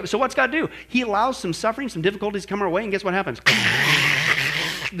 Okay, so what's God do? He allows some suffering, some difficulties to come our way, and guess what happens?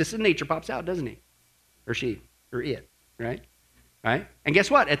 This nature pops out, doesn't he? Or she, or it, right? Right? And guess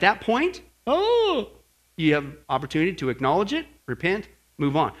what? At that point, you have opportunity to acknowledge it, repent,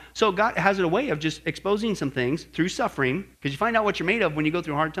 move on. So God has a way of just exposing some things through suffering, because you find out what you're made of when you go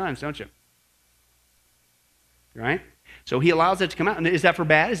through hard times, don't you? Right? So he allows that to come out. And is that for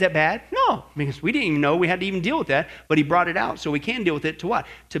bad? Is that bad? No, because we didn't even know we had to even deal with that, but he brought it out so we can deal with it to what?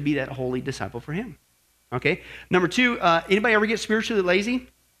 To be that holy disciple for him. Okay? Number two, anybody ever get spiritually lazy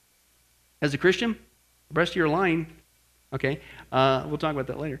as a Christian? The rest of you are lying. Okay? We'll talk about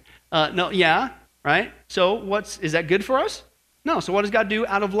that later. No, yeah, right? So is that good for us? No. So what does God do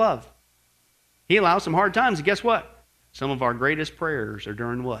out of love? He allows some hard times, and guess what? Some of our greatest prayers are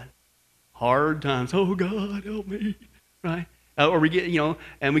during what? Hard times. Oh, God, help me. Right? Or we get,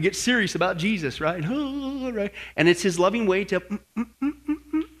 and we get serious about Jesus, right? Oh, right? And it's his loving way to, come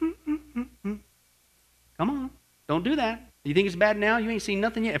on, don't do that. You think it's bad now? You ain't seen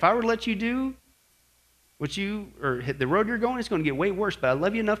nothing yet. If I were to let you do or hit the road you're going, it's going to get way worse. But I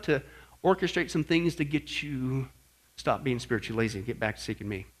love you enough to orchestrate some things to get you stop being spiritually lazy and get back to seeking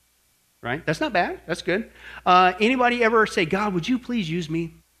me. Right? That's not bad. That's good. Anybody ever say, God, would you please use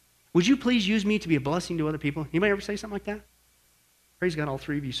me? Would you please use me to be a blessing to other people? Anybody ever say something like that? Praise God, all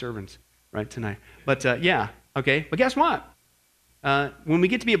three of you servants, right, tonight. But yeah, okay. But guess what? When we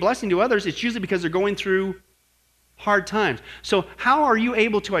get to be a blessing to others, it's usually because they're going through hard times. So how are you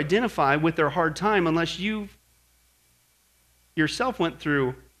able to identify with their hard time unless you yourself went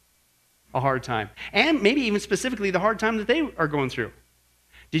through a hard time? And maybe even specifically the hard time that they are going through.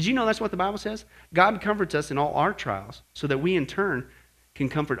 Did you know that's what the Bible says? God comforts us in all our trials so that we in turn can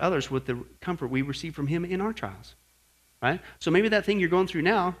comfort others with the comfort we receive from him in our trials, right? So maybe that thing you're going through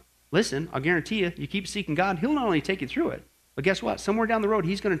now, listen, I'll guarantee you keep seeking God, he'll not only take you through it, but guess what? Somewhere down the road,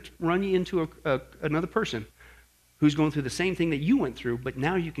 he's going to run you into another person who's going through the same thing that you went through, but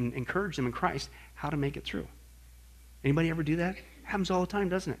now you can encourage them in Christ how to make it through. Anybody ever do that? It happens all the time,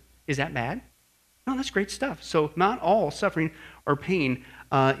 doesn't it? Is that bad? No, that's great stuff. So not all suffering or pain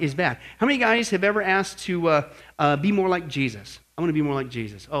is bad. How many guys have ever asked to be more like Jesus? I want to be more like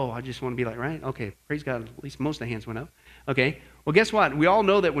Jesus. Oh, I just want to be like, right? Okay, praise God. At least most of the hands went up. Okay, well, guess what? We all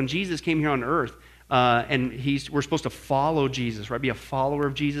know that when Jesus came here on earth, and we're supposed to follow Jesus, right? Be a follower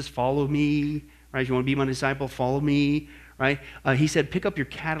of Jesus. Follow me, right? If you want to be my disciple, follow me, right? He said, pick up your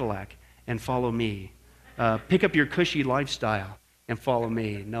Cadillac and follow me. Pick up your cushy lifestyle and follow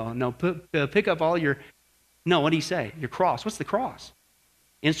me. No, pick up all your, no, what did he say? Your cross. What's the cross?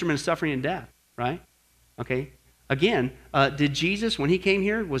 Instrument of suffering and death, right? Okay. Again, did Jesus, when he came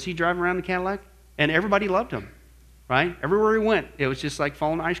here, was he driving around in a Cadillac? And everybody loved him, right? Everywhere he went, it was just like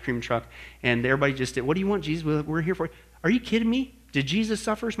following an ice cream truck. And everybody just did, what do you want, Jesus? We're here for you. Are you kidding me? Did Jesus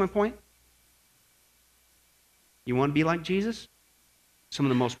suffer is my point? You want to be like Jesus? Some of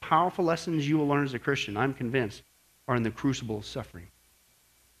the most powerful lessons you will learn as a Christian, I'm convinced, are in the crucible of suffering.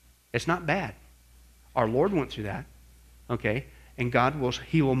 It's not bad. Our Lord went through that, okay? And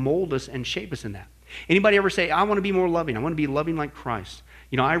he will mold us and shape us in that. Anybody ever say, I want to be more loving. I want to be loving like Christ.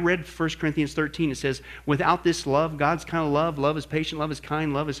 I read 1 Corinthians 13. It says, without this love, God's kind of love is patient, love is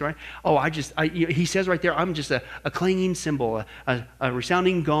kind, love is right. Oh, he says right there, I'm just a clanging cymbal, a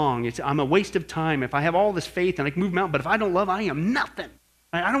resounding gong. I'm a waste of time. If I have all this faith and I can move mountains, but if I don't love, I am nothing.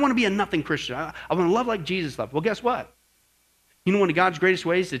 I don't want to be a nothing Christian. I want to love like Jesus loved. Well, guess what? One of God's greatest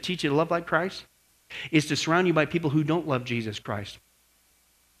ways to teach you to love like Christ is to surround you by people who don't love Jesus Christ.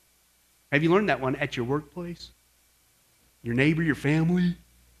 Have you learned that one at your workplace? Your neighbor, your family?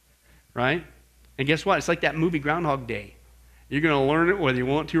 Right? And guess what? It's like that movie Groundhog Day. You're going to learn it whether you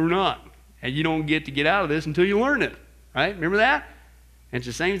want to or not. And you don't get to get out of this until you learn it. Right? Remember that? And it's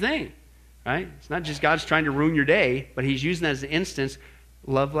the same thing. Right? It's not just God's trying to ruin your day, but he's using that as an instance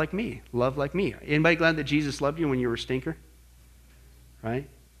Love like me. Love like me. Anybody glad that Jesus loved you when you were a stinker? Right?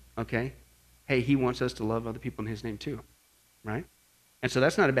 Okay. Hey, he wants us to love other people in his name too. Right? And so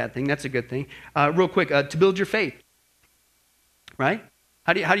that's not a bad thing. That's a good thing. Real quick, to build your faith. Right?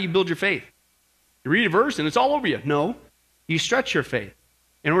 How do you build your faith? You read a verse and it's all over you. No. You stretch your faith.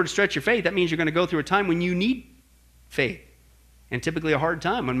 In order to stretch your faith, that means you're going to go through a time when you need faith. And typically a hard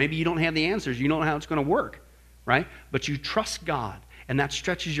time when maybe you don't have the answers. You don't know how it's going to work. Right? But you trust God. And that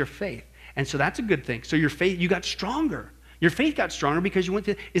stretches your faith. And so that's a good thing. So your faith, you got stronger. Your faith got stronger because you went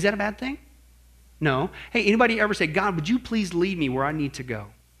through. Is that a bad thing? No. Hey, anybody ever say, God, would you please lead me where I need to go?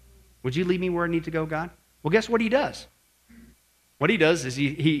 Would you lead me where I need to go, God? Well, guess what he does? What he does is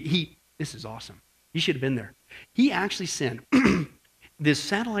he this is awesome. You should have been there. He actually sent this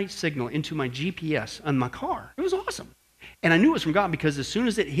satellite signal into my GPS on my car. It was awesome. And I knew it was from God because as soon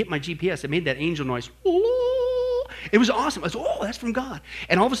as it hit my GPS, it made that angel noise. It was awesome. I was, oh, that's from God.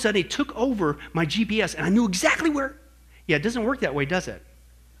 And all of a sudden, it took over my GPS, and I knew exactly where. Yeah, it doesn't work that way, does it?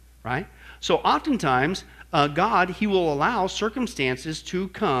 Right? So oftentimes, God, he will allow circumstances to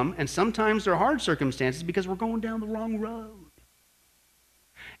come, and sometimes they're hard circumstances because we're going down the wrong road.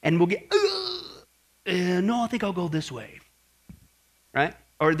 And we'll get, no, I think I'll go this way. Right?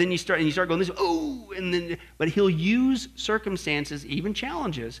 Or then you start going this way, but he'll use circumstances, even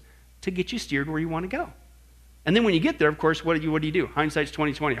challenges, to get you steered where you want to go. And then when you get there, of course, what do you do? Hindsight's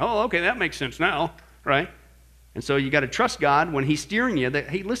 20/20. Oh, okay, that makes sense now, right? And so you got to trust God when he's steering you that,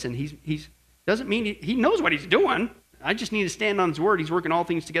 hey, listen, he's doesn't mean he knows what he's doing. I just need to stand on his word. He's working all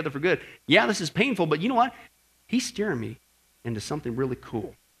things together for good. Yeah, this is painful, but you know what? He's steering me into something really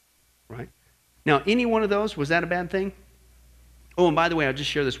cool, right? Now, any one of those, was that a bad thing? Oh, and by the way, I'll just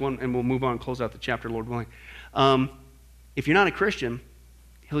share this one, and we'll move on and close out the chapter, Lord willing. If you're not a Christian,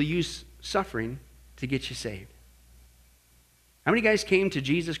 he'll use suffering to get you saved. How many guys came to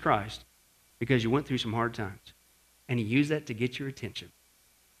Jesus Christ because you went through some hard times? And he used that to get your attention.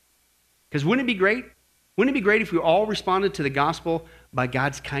 Because wouldn't it be great? Wouldn't it be great if we all responded to the gospel by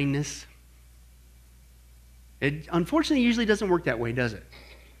God's kindness? It unfortunately usually doesn't work that way, does it?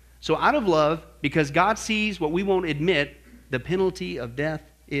 So out of love, because God sees what we won't admit, the penalty of death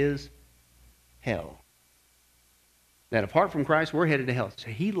is hell. That apart from Christ, we're headed to hell. So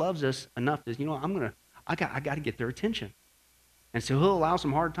he loves us enough that, I got to get their attention. And so he'll allow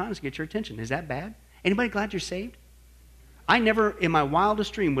some hard times to get your attention. Is that bad? Anybody glad you're saved? I never, in my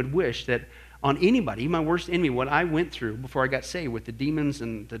wildest dream, would wish that on anybody, my worst enemy, what I went through before I got saved with the demons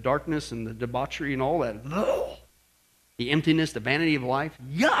and the darkness and the debauchery and all that. Ugh, the emptiness, the vanity of life.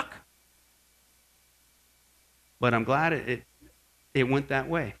 Yuck! But I'm glad it went that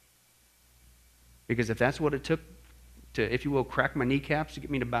way. Because if that's what it took to, if you will, crack my kneecaps to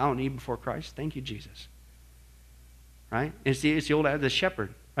get me to bow a knee before Christ, thank you, Jesus. Right? It's the old adage, the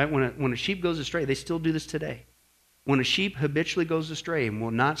shepherd. Right? When a sheep goes astray, they still do this today. When a sheep habitually goes astray and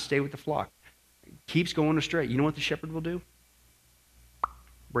will not stay with the flock, keeps going astray, you know what the shepherd will do?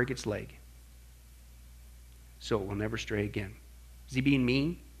 Break its leg. So it will never stray again. Is he being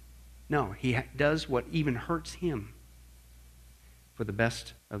mean? No, he does what even hurts him for the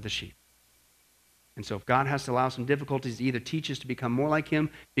best of the sheep. And so if God has to allow some difficulties to either teach us to become more like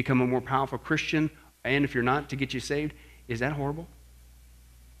him, become a more powerful Christian, and if you're not, to get you saved, is that horrible?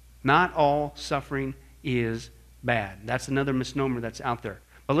 Not all suffering is bad. That's another misnomer that's out there.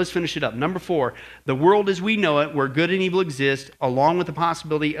 But let's finish it up. Number 4, the world as we know it, where good and evil exist, along with the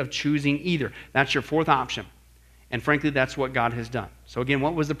possibility of choosing either. That's your 4th option. And frankly, that's what God has done. So again,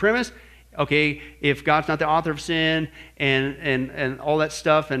 what was the premise? Okay, if God's not the author of sin and all that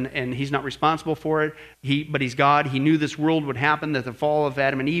stuff, and he's not responsible for it, but he's God, he knew this world would happen, that the fall of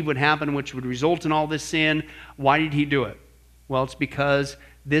Adam and Eve would happen, which would result in all this sin. Why did he do it? Well, it's because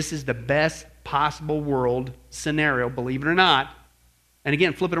this is the best possible world scenario, believe it or not. And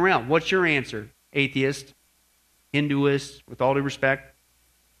again, flip it around. What's your answer? Atheist, Hinduist, with all due respect.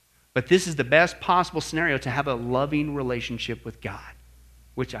 But this is the best possible scenario to have a loving relationship with God,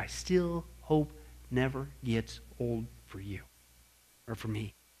 which I still hope never gets old for you or for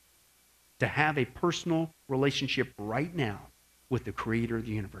me. To have a personal relationship right now with the creator of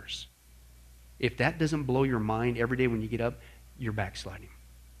the universe. If that doesn't blow your mind every day when you get up, you're backsliding.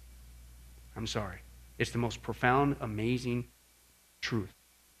 I'm sorry. It's the most profound, amazing truth.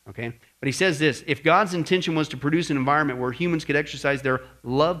 Okay? But he says this, if God's intention was to produce an environment where humans could exercise their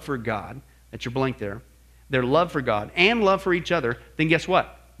love for God, that's your blank there, their love for God and love for each other, then guess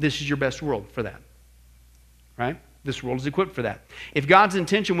what? This is your best world for that. Right? This world is equipped for that. If God's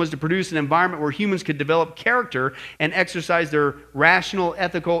intention was to produce an environment where humans could develop character and exercise their rational,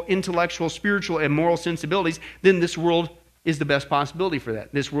 ethical, intellectual, spiritual, and moral sensibilities, then this world is the best possibility for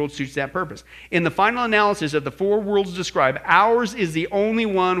that. This world suits that purpose. In the final analysis of the four worlds described, ours is the only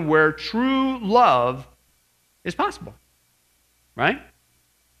one where true love is possible. Right?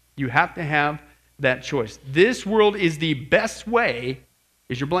 You have to have that choice. This world is the best way,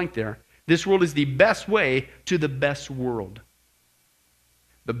 is your blank there. This world is the best way to the best world.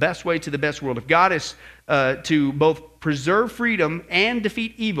 The best way to the best world. If God is to both preserve freedom and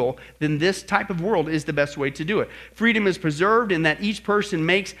defeat evil, then this type of world is the best way to do it. Freedom is preserved in that each person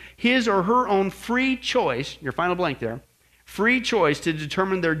makes his or her own free choice, your final blank there, free choice to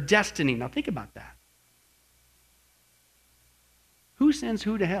determine their destiny. Now think about that. Who sends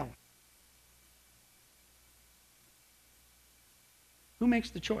who to hell? Who makes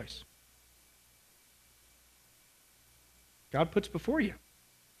the choice? God puts before you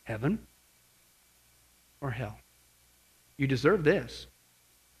heaven or hell. You deserve this,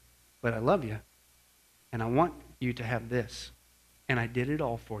 but I love you, and I want you to have this, and I did it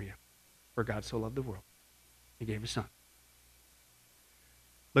all for you. For God so loved the world, He gave His Son.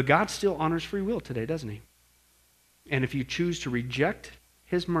 But God still honors free will today, doesn't He? And if you choose to reject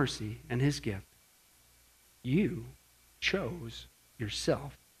His mercy and His gift, you chose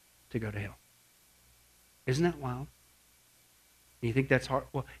yourself to go to hell. Isn't that wild? You think that's hard?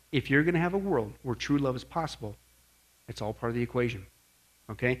 Well, if you're going to have a world where true love is possible, it's all part of the equation.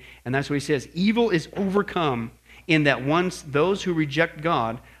 Okay? And that's what he says. Evil is overcome in that once those who reject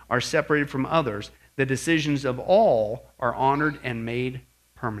God are separated from others, the decisions of all are honored and made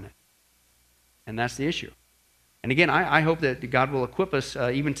permanent. And that's the issue. And again, I hope that God will equip us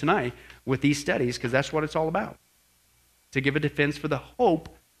even tonight with these studies, because that's what it's all about. To give a defense for the hope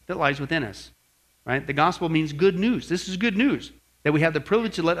that lies within us. Right? The gospel means good news. This is good news. That we have the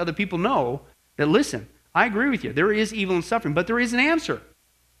privilege to let other people know that, listen, I agree with you. There is evil and suffering, but there is an answer.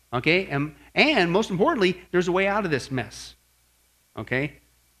 Okay? And most importantly, there's a way out of this mess. Okay?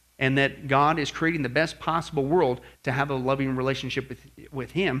 And that God is creating the best possible world to have a loving relationship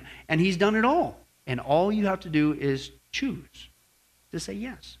with Him, and He's done it all. And all you have to do is choose to say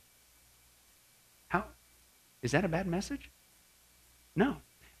yes. How? Is that a bad message? No.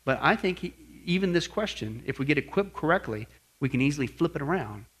 But I think even this question, if we get equipped correctly, we can easily flip it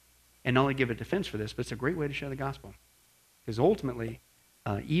around and not only give a defense for this, but it's a great way to share the gospel. Because ultimately,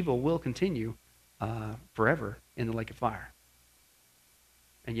 evil will continue forever in the lake of fire.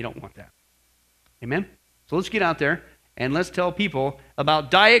 And you don't want that. Amen? So let's get out there and let's tell people about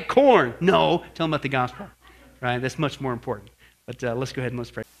diet corn. No, tell them about the gospel. Right? That's much more important. But let's go ahead and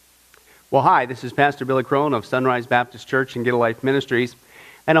let's pray. Well, hi, this is Pastor Billy Crone of Sunrise Baptist Church and Get a Life Ministries.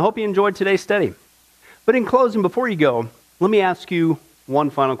 And I hope you enjoyed today's study. But in closing, before you go, let me ask you one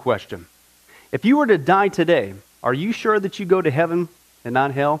final question. If you were to die today, are you sure that you go to heaven and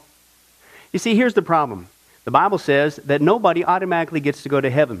not hell? You see, here's the problem. The Bible says that nobody automatically gets to go to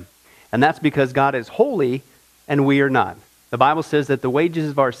heaven. And that's because God is holy and we are not. The Bible says that the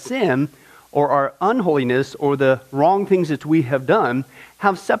wages of our sin or our unholiness or the wrong things that we have done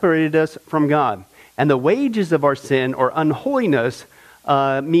have separated us from God. And the wages of our sin or unholiness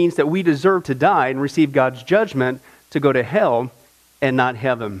means that we deserve to die and receive God's judgment to go to hell and not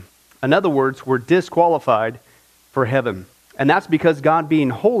heaven. In other words, we're disqualified for heaven. And that's because God being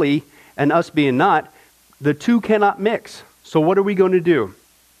holy and us being not, the two cannot mix. So what are we going to do?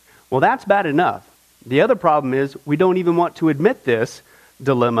 Well, that's bad enough. The other problem is we don't even want to admit this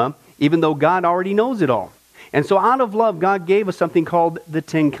dilemma, even though God already knows it all. And so out of love, God gave us something called the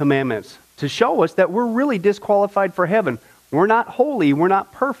 10 Commandments to show us that we're really disqualified for heaven. We're not holy. We're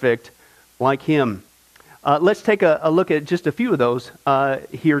not perfect like Him. Let's take a look at just a few of those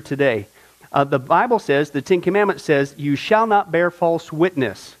here today. The Bible says, the 10 Commandments says, you shall not bear false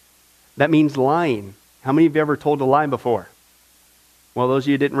witness. That means lying. How many of you ever told a lie before? Well, those of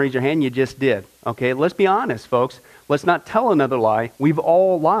you who didn't raise your hand, you just did. Okay, let's be honest, folks. Let's not tell another lie. We've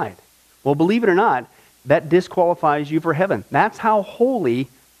all lied. Well, believe it or not, that disqualifies you for heaven. That's how holy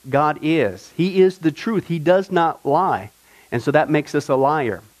God is. He is the truth. He does not lie. And so that makes us a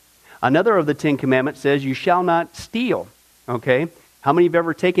liar. Another of the 10 Commandments says, you shall not steal. Okay? How many have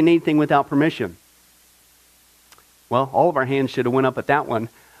ever taken anything without permission? Well, all of our hands should have went up at that one.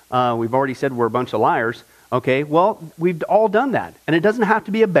 We've already said we're a bunch of liars. Okay? Well, we've all done that. And it doesn't have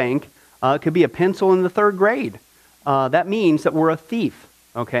to be a bank. It could be a pencil in the 3rd grade. That means that we're a thief.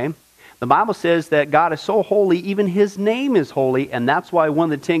 Okay? The Bible says that God is so holy, even His name is holy. And that's why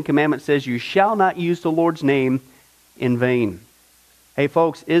one of the 10 Commandments says, you shall not use the Lord's name in vain. Hey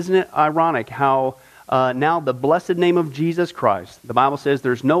folks, isn't it ironic how now the blessed name of Jesus Christ, the Bible says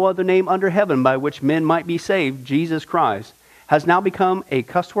there's no other name under heaven by which men might be saved, Jesus Christ, has now become a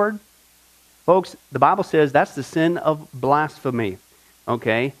cuss word? Folks, the Bible says that's the sin of blasphemy.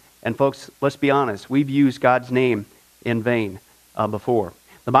 Okay? And folks, let's be honest. We've used God's name in vain before.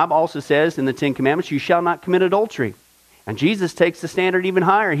 The Bible also says in the Ten Commandments, you shall not commit adultery. And Jesus takes the standard even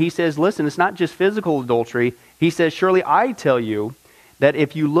higher. He says, listen, it's not just physical adultery. He says, surely I tell you that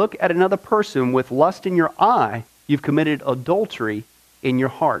if you look at another person with lust in your eye, you've committed adultery in your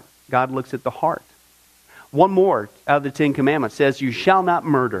heart. God looks at the heart. One more out of the Ten Commandments says, you shall not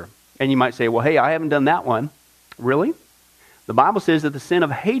murder. And you might say, well, hey, I haven't done that one. Really? The Bible says that the sin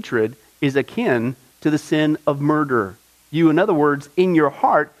of hatred is akin to the sin of murder. You, in other words, in your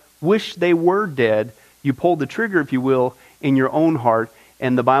heart, wish they were dead. You pulled the trigger, if you will, in your own heart.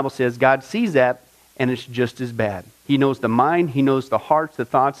 And the Bible says God sees that, and it's just as bad. He knows the mind, He knows the hearts, the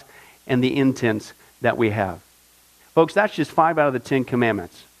thoughts, and the intents that we have. Folks, that's just 5 out of the 10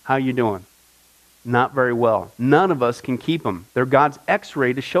 commandments. How you doing? Not very well. None of us can keep them. They're God's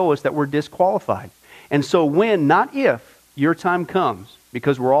x-ray to show us that we're disqualified. And so when, not if, your time comes,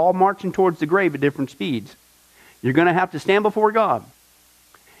 because we're all marching towards the grave at different speeds, you're going to have to stand before God.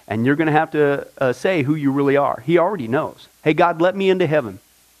 And you're going to have to say who you really are. He already knows. Hey, God, let me into heaven.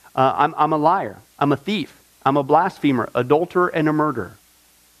 I'm a liar. I'm a thief. I'm a blasphemer, adulterer, and a murderer.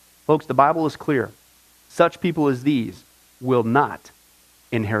 Folks, the Bible is clear. Such people as these will not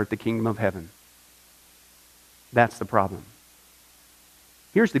inherit the kingdom of heaven. That's the problem.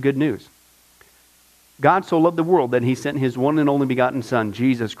 Here's the good news. God so loved the world that He sent His one and only begotten Son,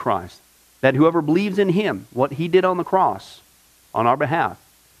 Jesus Christ, that whoever believes in Him, what He did on the cross on our behalf,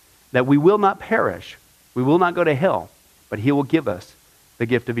 that we will not perish, we will not go to hell, but He will give us the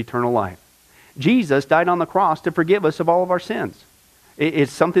gift of eternal life. Jesus died on the cross to forgive us of all of our sins.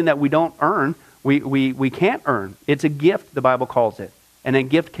 It's something that we don't earn. We can't earn. It's a gift, the Bible calls it, and a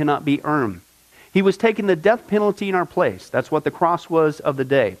gift cannot be earned. He was taking the death penalty in our place. That's what the cross was of the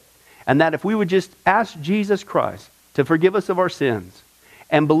day. And that if we would just ask Jesus Christ to forgive us of our sins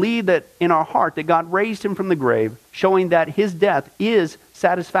and believe that in our heart that God raised Him from the grave, showing that His death is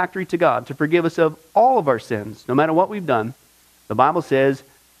satisfactory to God to forgive us of all of our sins, no matter what we've done, the Bible says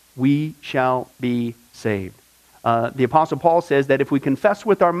we shall be saved. The Apostle Paul says that if we confess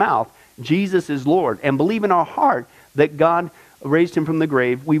with our mouth Jesus is Lord and believe in our heart that God raised Him from the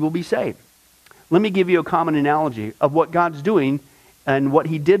grave, we will be saved. Let me give you a common analogy of what God's doing and what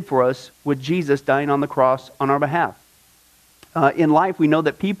He did for us with Jesus dying on the cross on our behalf. In life, we know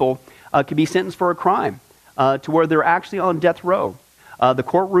that people can be sentenced for a crime to where they're actually on death row. The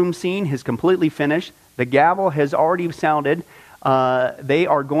courtroom scene has completely finished. The gavel has already sounded. They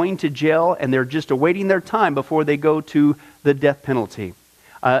are going to jail, and they're just awaiting their time before they go to the death penalty.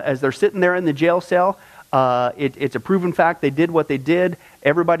 As they're sitting there in the jail cell, it's a proven fact they did what they did.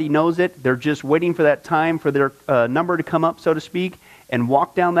 Everybody knows it. They're just waiting for that time for their number to come up, so to speak, and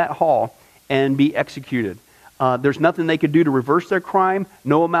walk down that hall and be executed. There's nothing they could do to reverse their crime.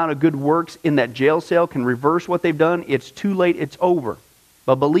 No amount of good works in that jail cell can reverse what they've done. It's too late. It's over.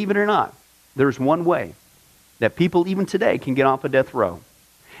 But believe it or not, there's one way that people even today can get off of death row.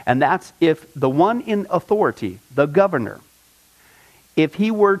 And that's if the one in authority, the governor, if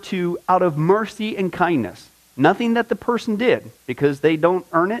he were to, out of mercy and kindness, nothing that the person did, because they don't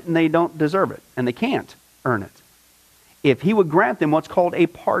earn it and they don't deserve it, and they can't earn it, if he would grant them what's called a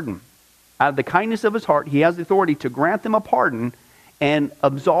pardon, out of the kindness of his heart, he has the authority to grant them a pardon and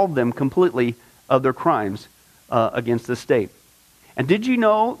absolve them completely of their crimes against the state. And did you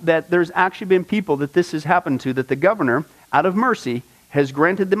know that there's actually been people that this has happened to, that the governor, out of mercy, has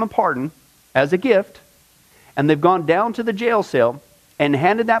granted them a pardon as a gift, and they've gone down to the jail cell and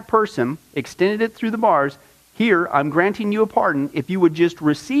handed that person, extended it through the bars, here, I'm granting you a pardon. If you would just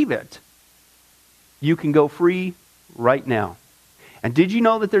receive it, you can go free right now. And did you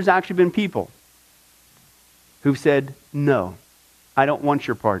know that there's actually been people who've said, no, I don't want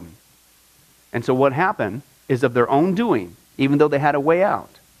your pardon. And so what happened is of their own doing, even though they had a way out,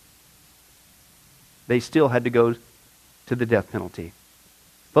 they still had to go to the death penalty.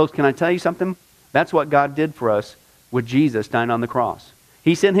 Folks, can I tell you something? That's what God did for us with Jesus dying on the cross.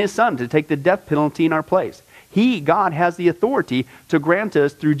 He sent His Son to take the death penalty in our place. God, has the authority to grant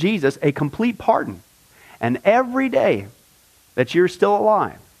us through Jesus a complete pardon. And every day that you're still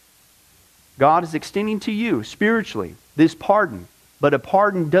alive, God is extending to you spiritually this pardon. But a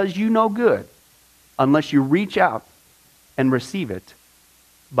pardon does you no good unless you reach out and receive it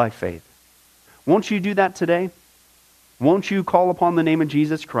by faith. Won't you do that today? Won't you call upon the name of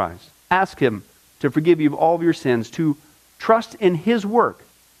Jesus Christ? Ask Him to forgive you of all of your sins, to trust in His work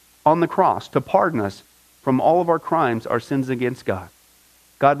on the cross to pardon us from all of our crimes, our sins against God.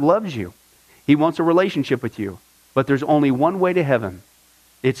 God loves you. He wants a relationship with you. But there's only one way to heaven,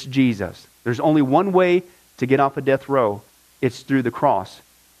 It's Jesus. There's only one way to get off a death row. It's through the cross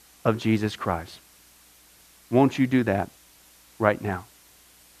of Jesus Christ. Won't you do that right now?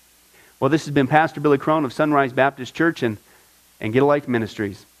 Well, this has been Pastor Billy Crone of Sunrise Baptist Church and Get a Life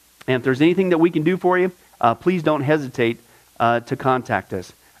Ministries. And if there's anything that we can do for you, please don't hesitate to contact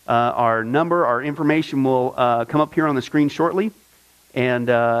us. Our number, our information will come up here on the screen shortly. And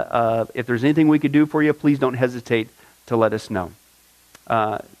if there's anything we could do for you, please don't hesitate to let us know.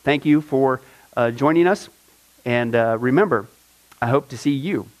 Thank you for joining us. And remember, I hope to see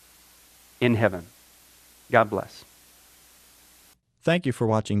you in heaven. God bless. Thank you for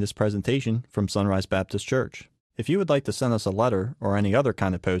watching this presentation from Sunrise Baptist Church. If you would like to send us a letter or any other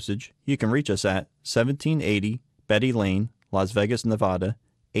kind of postage, you can reach us at 1780 Betty Lane, Las Vegas, Nevada,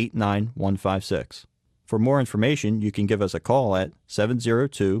 89156. For more information, you can give us a call at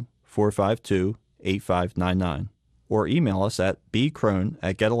 702-452-8599 or email us at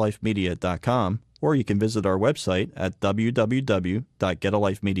bcrone@getalifemedia.com, or you can visit our website at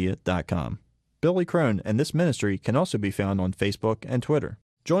www.getalifemedia.com. Billy Crone and this ministry can also be found on Facebook and Twitter.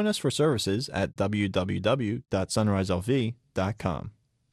 Join us for services at www.sunriselv.com.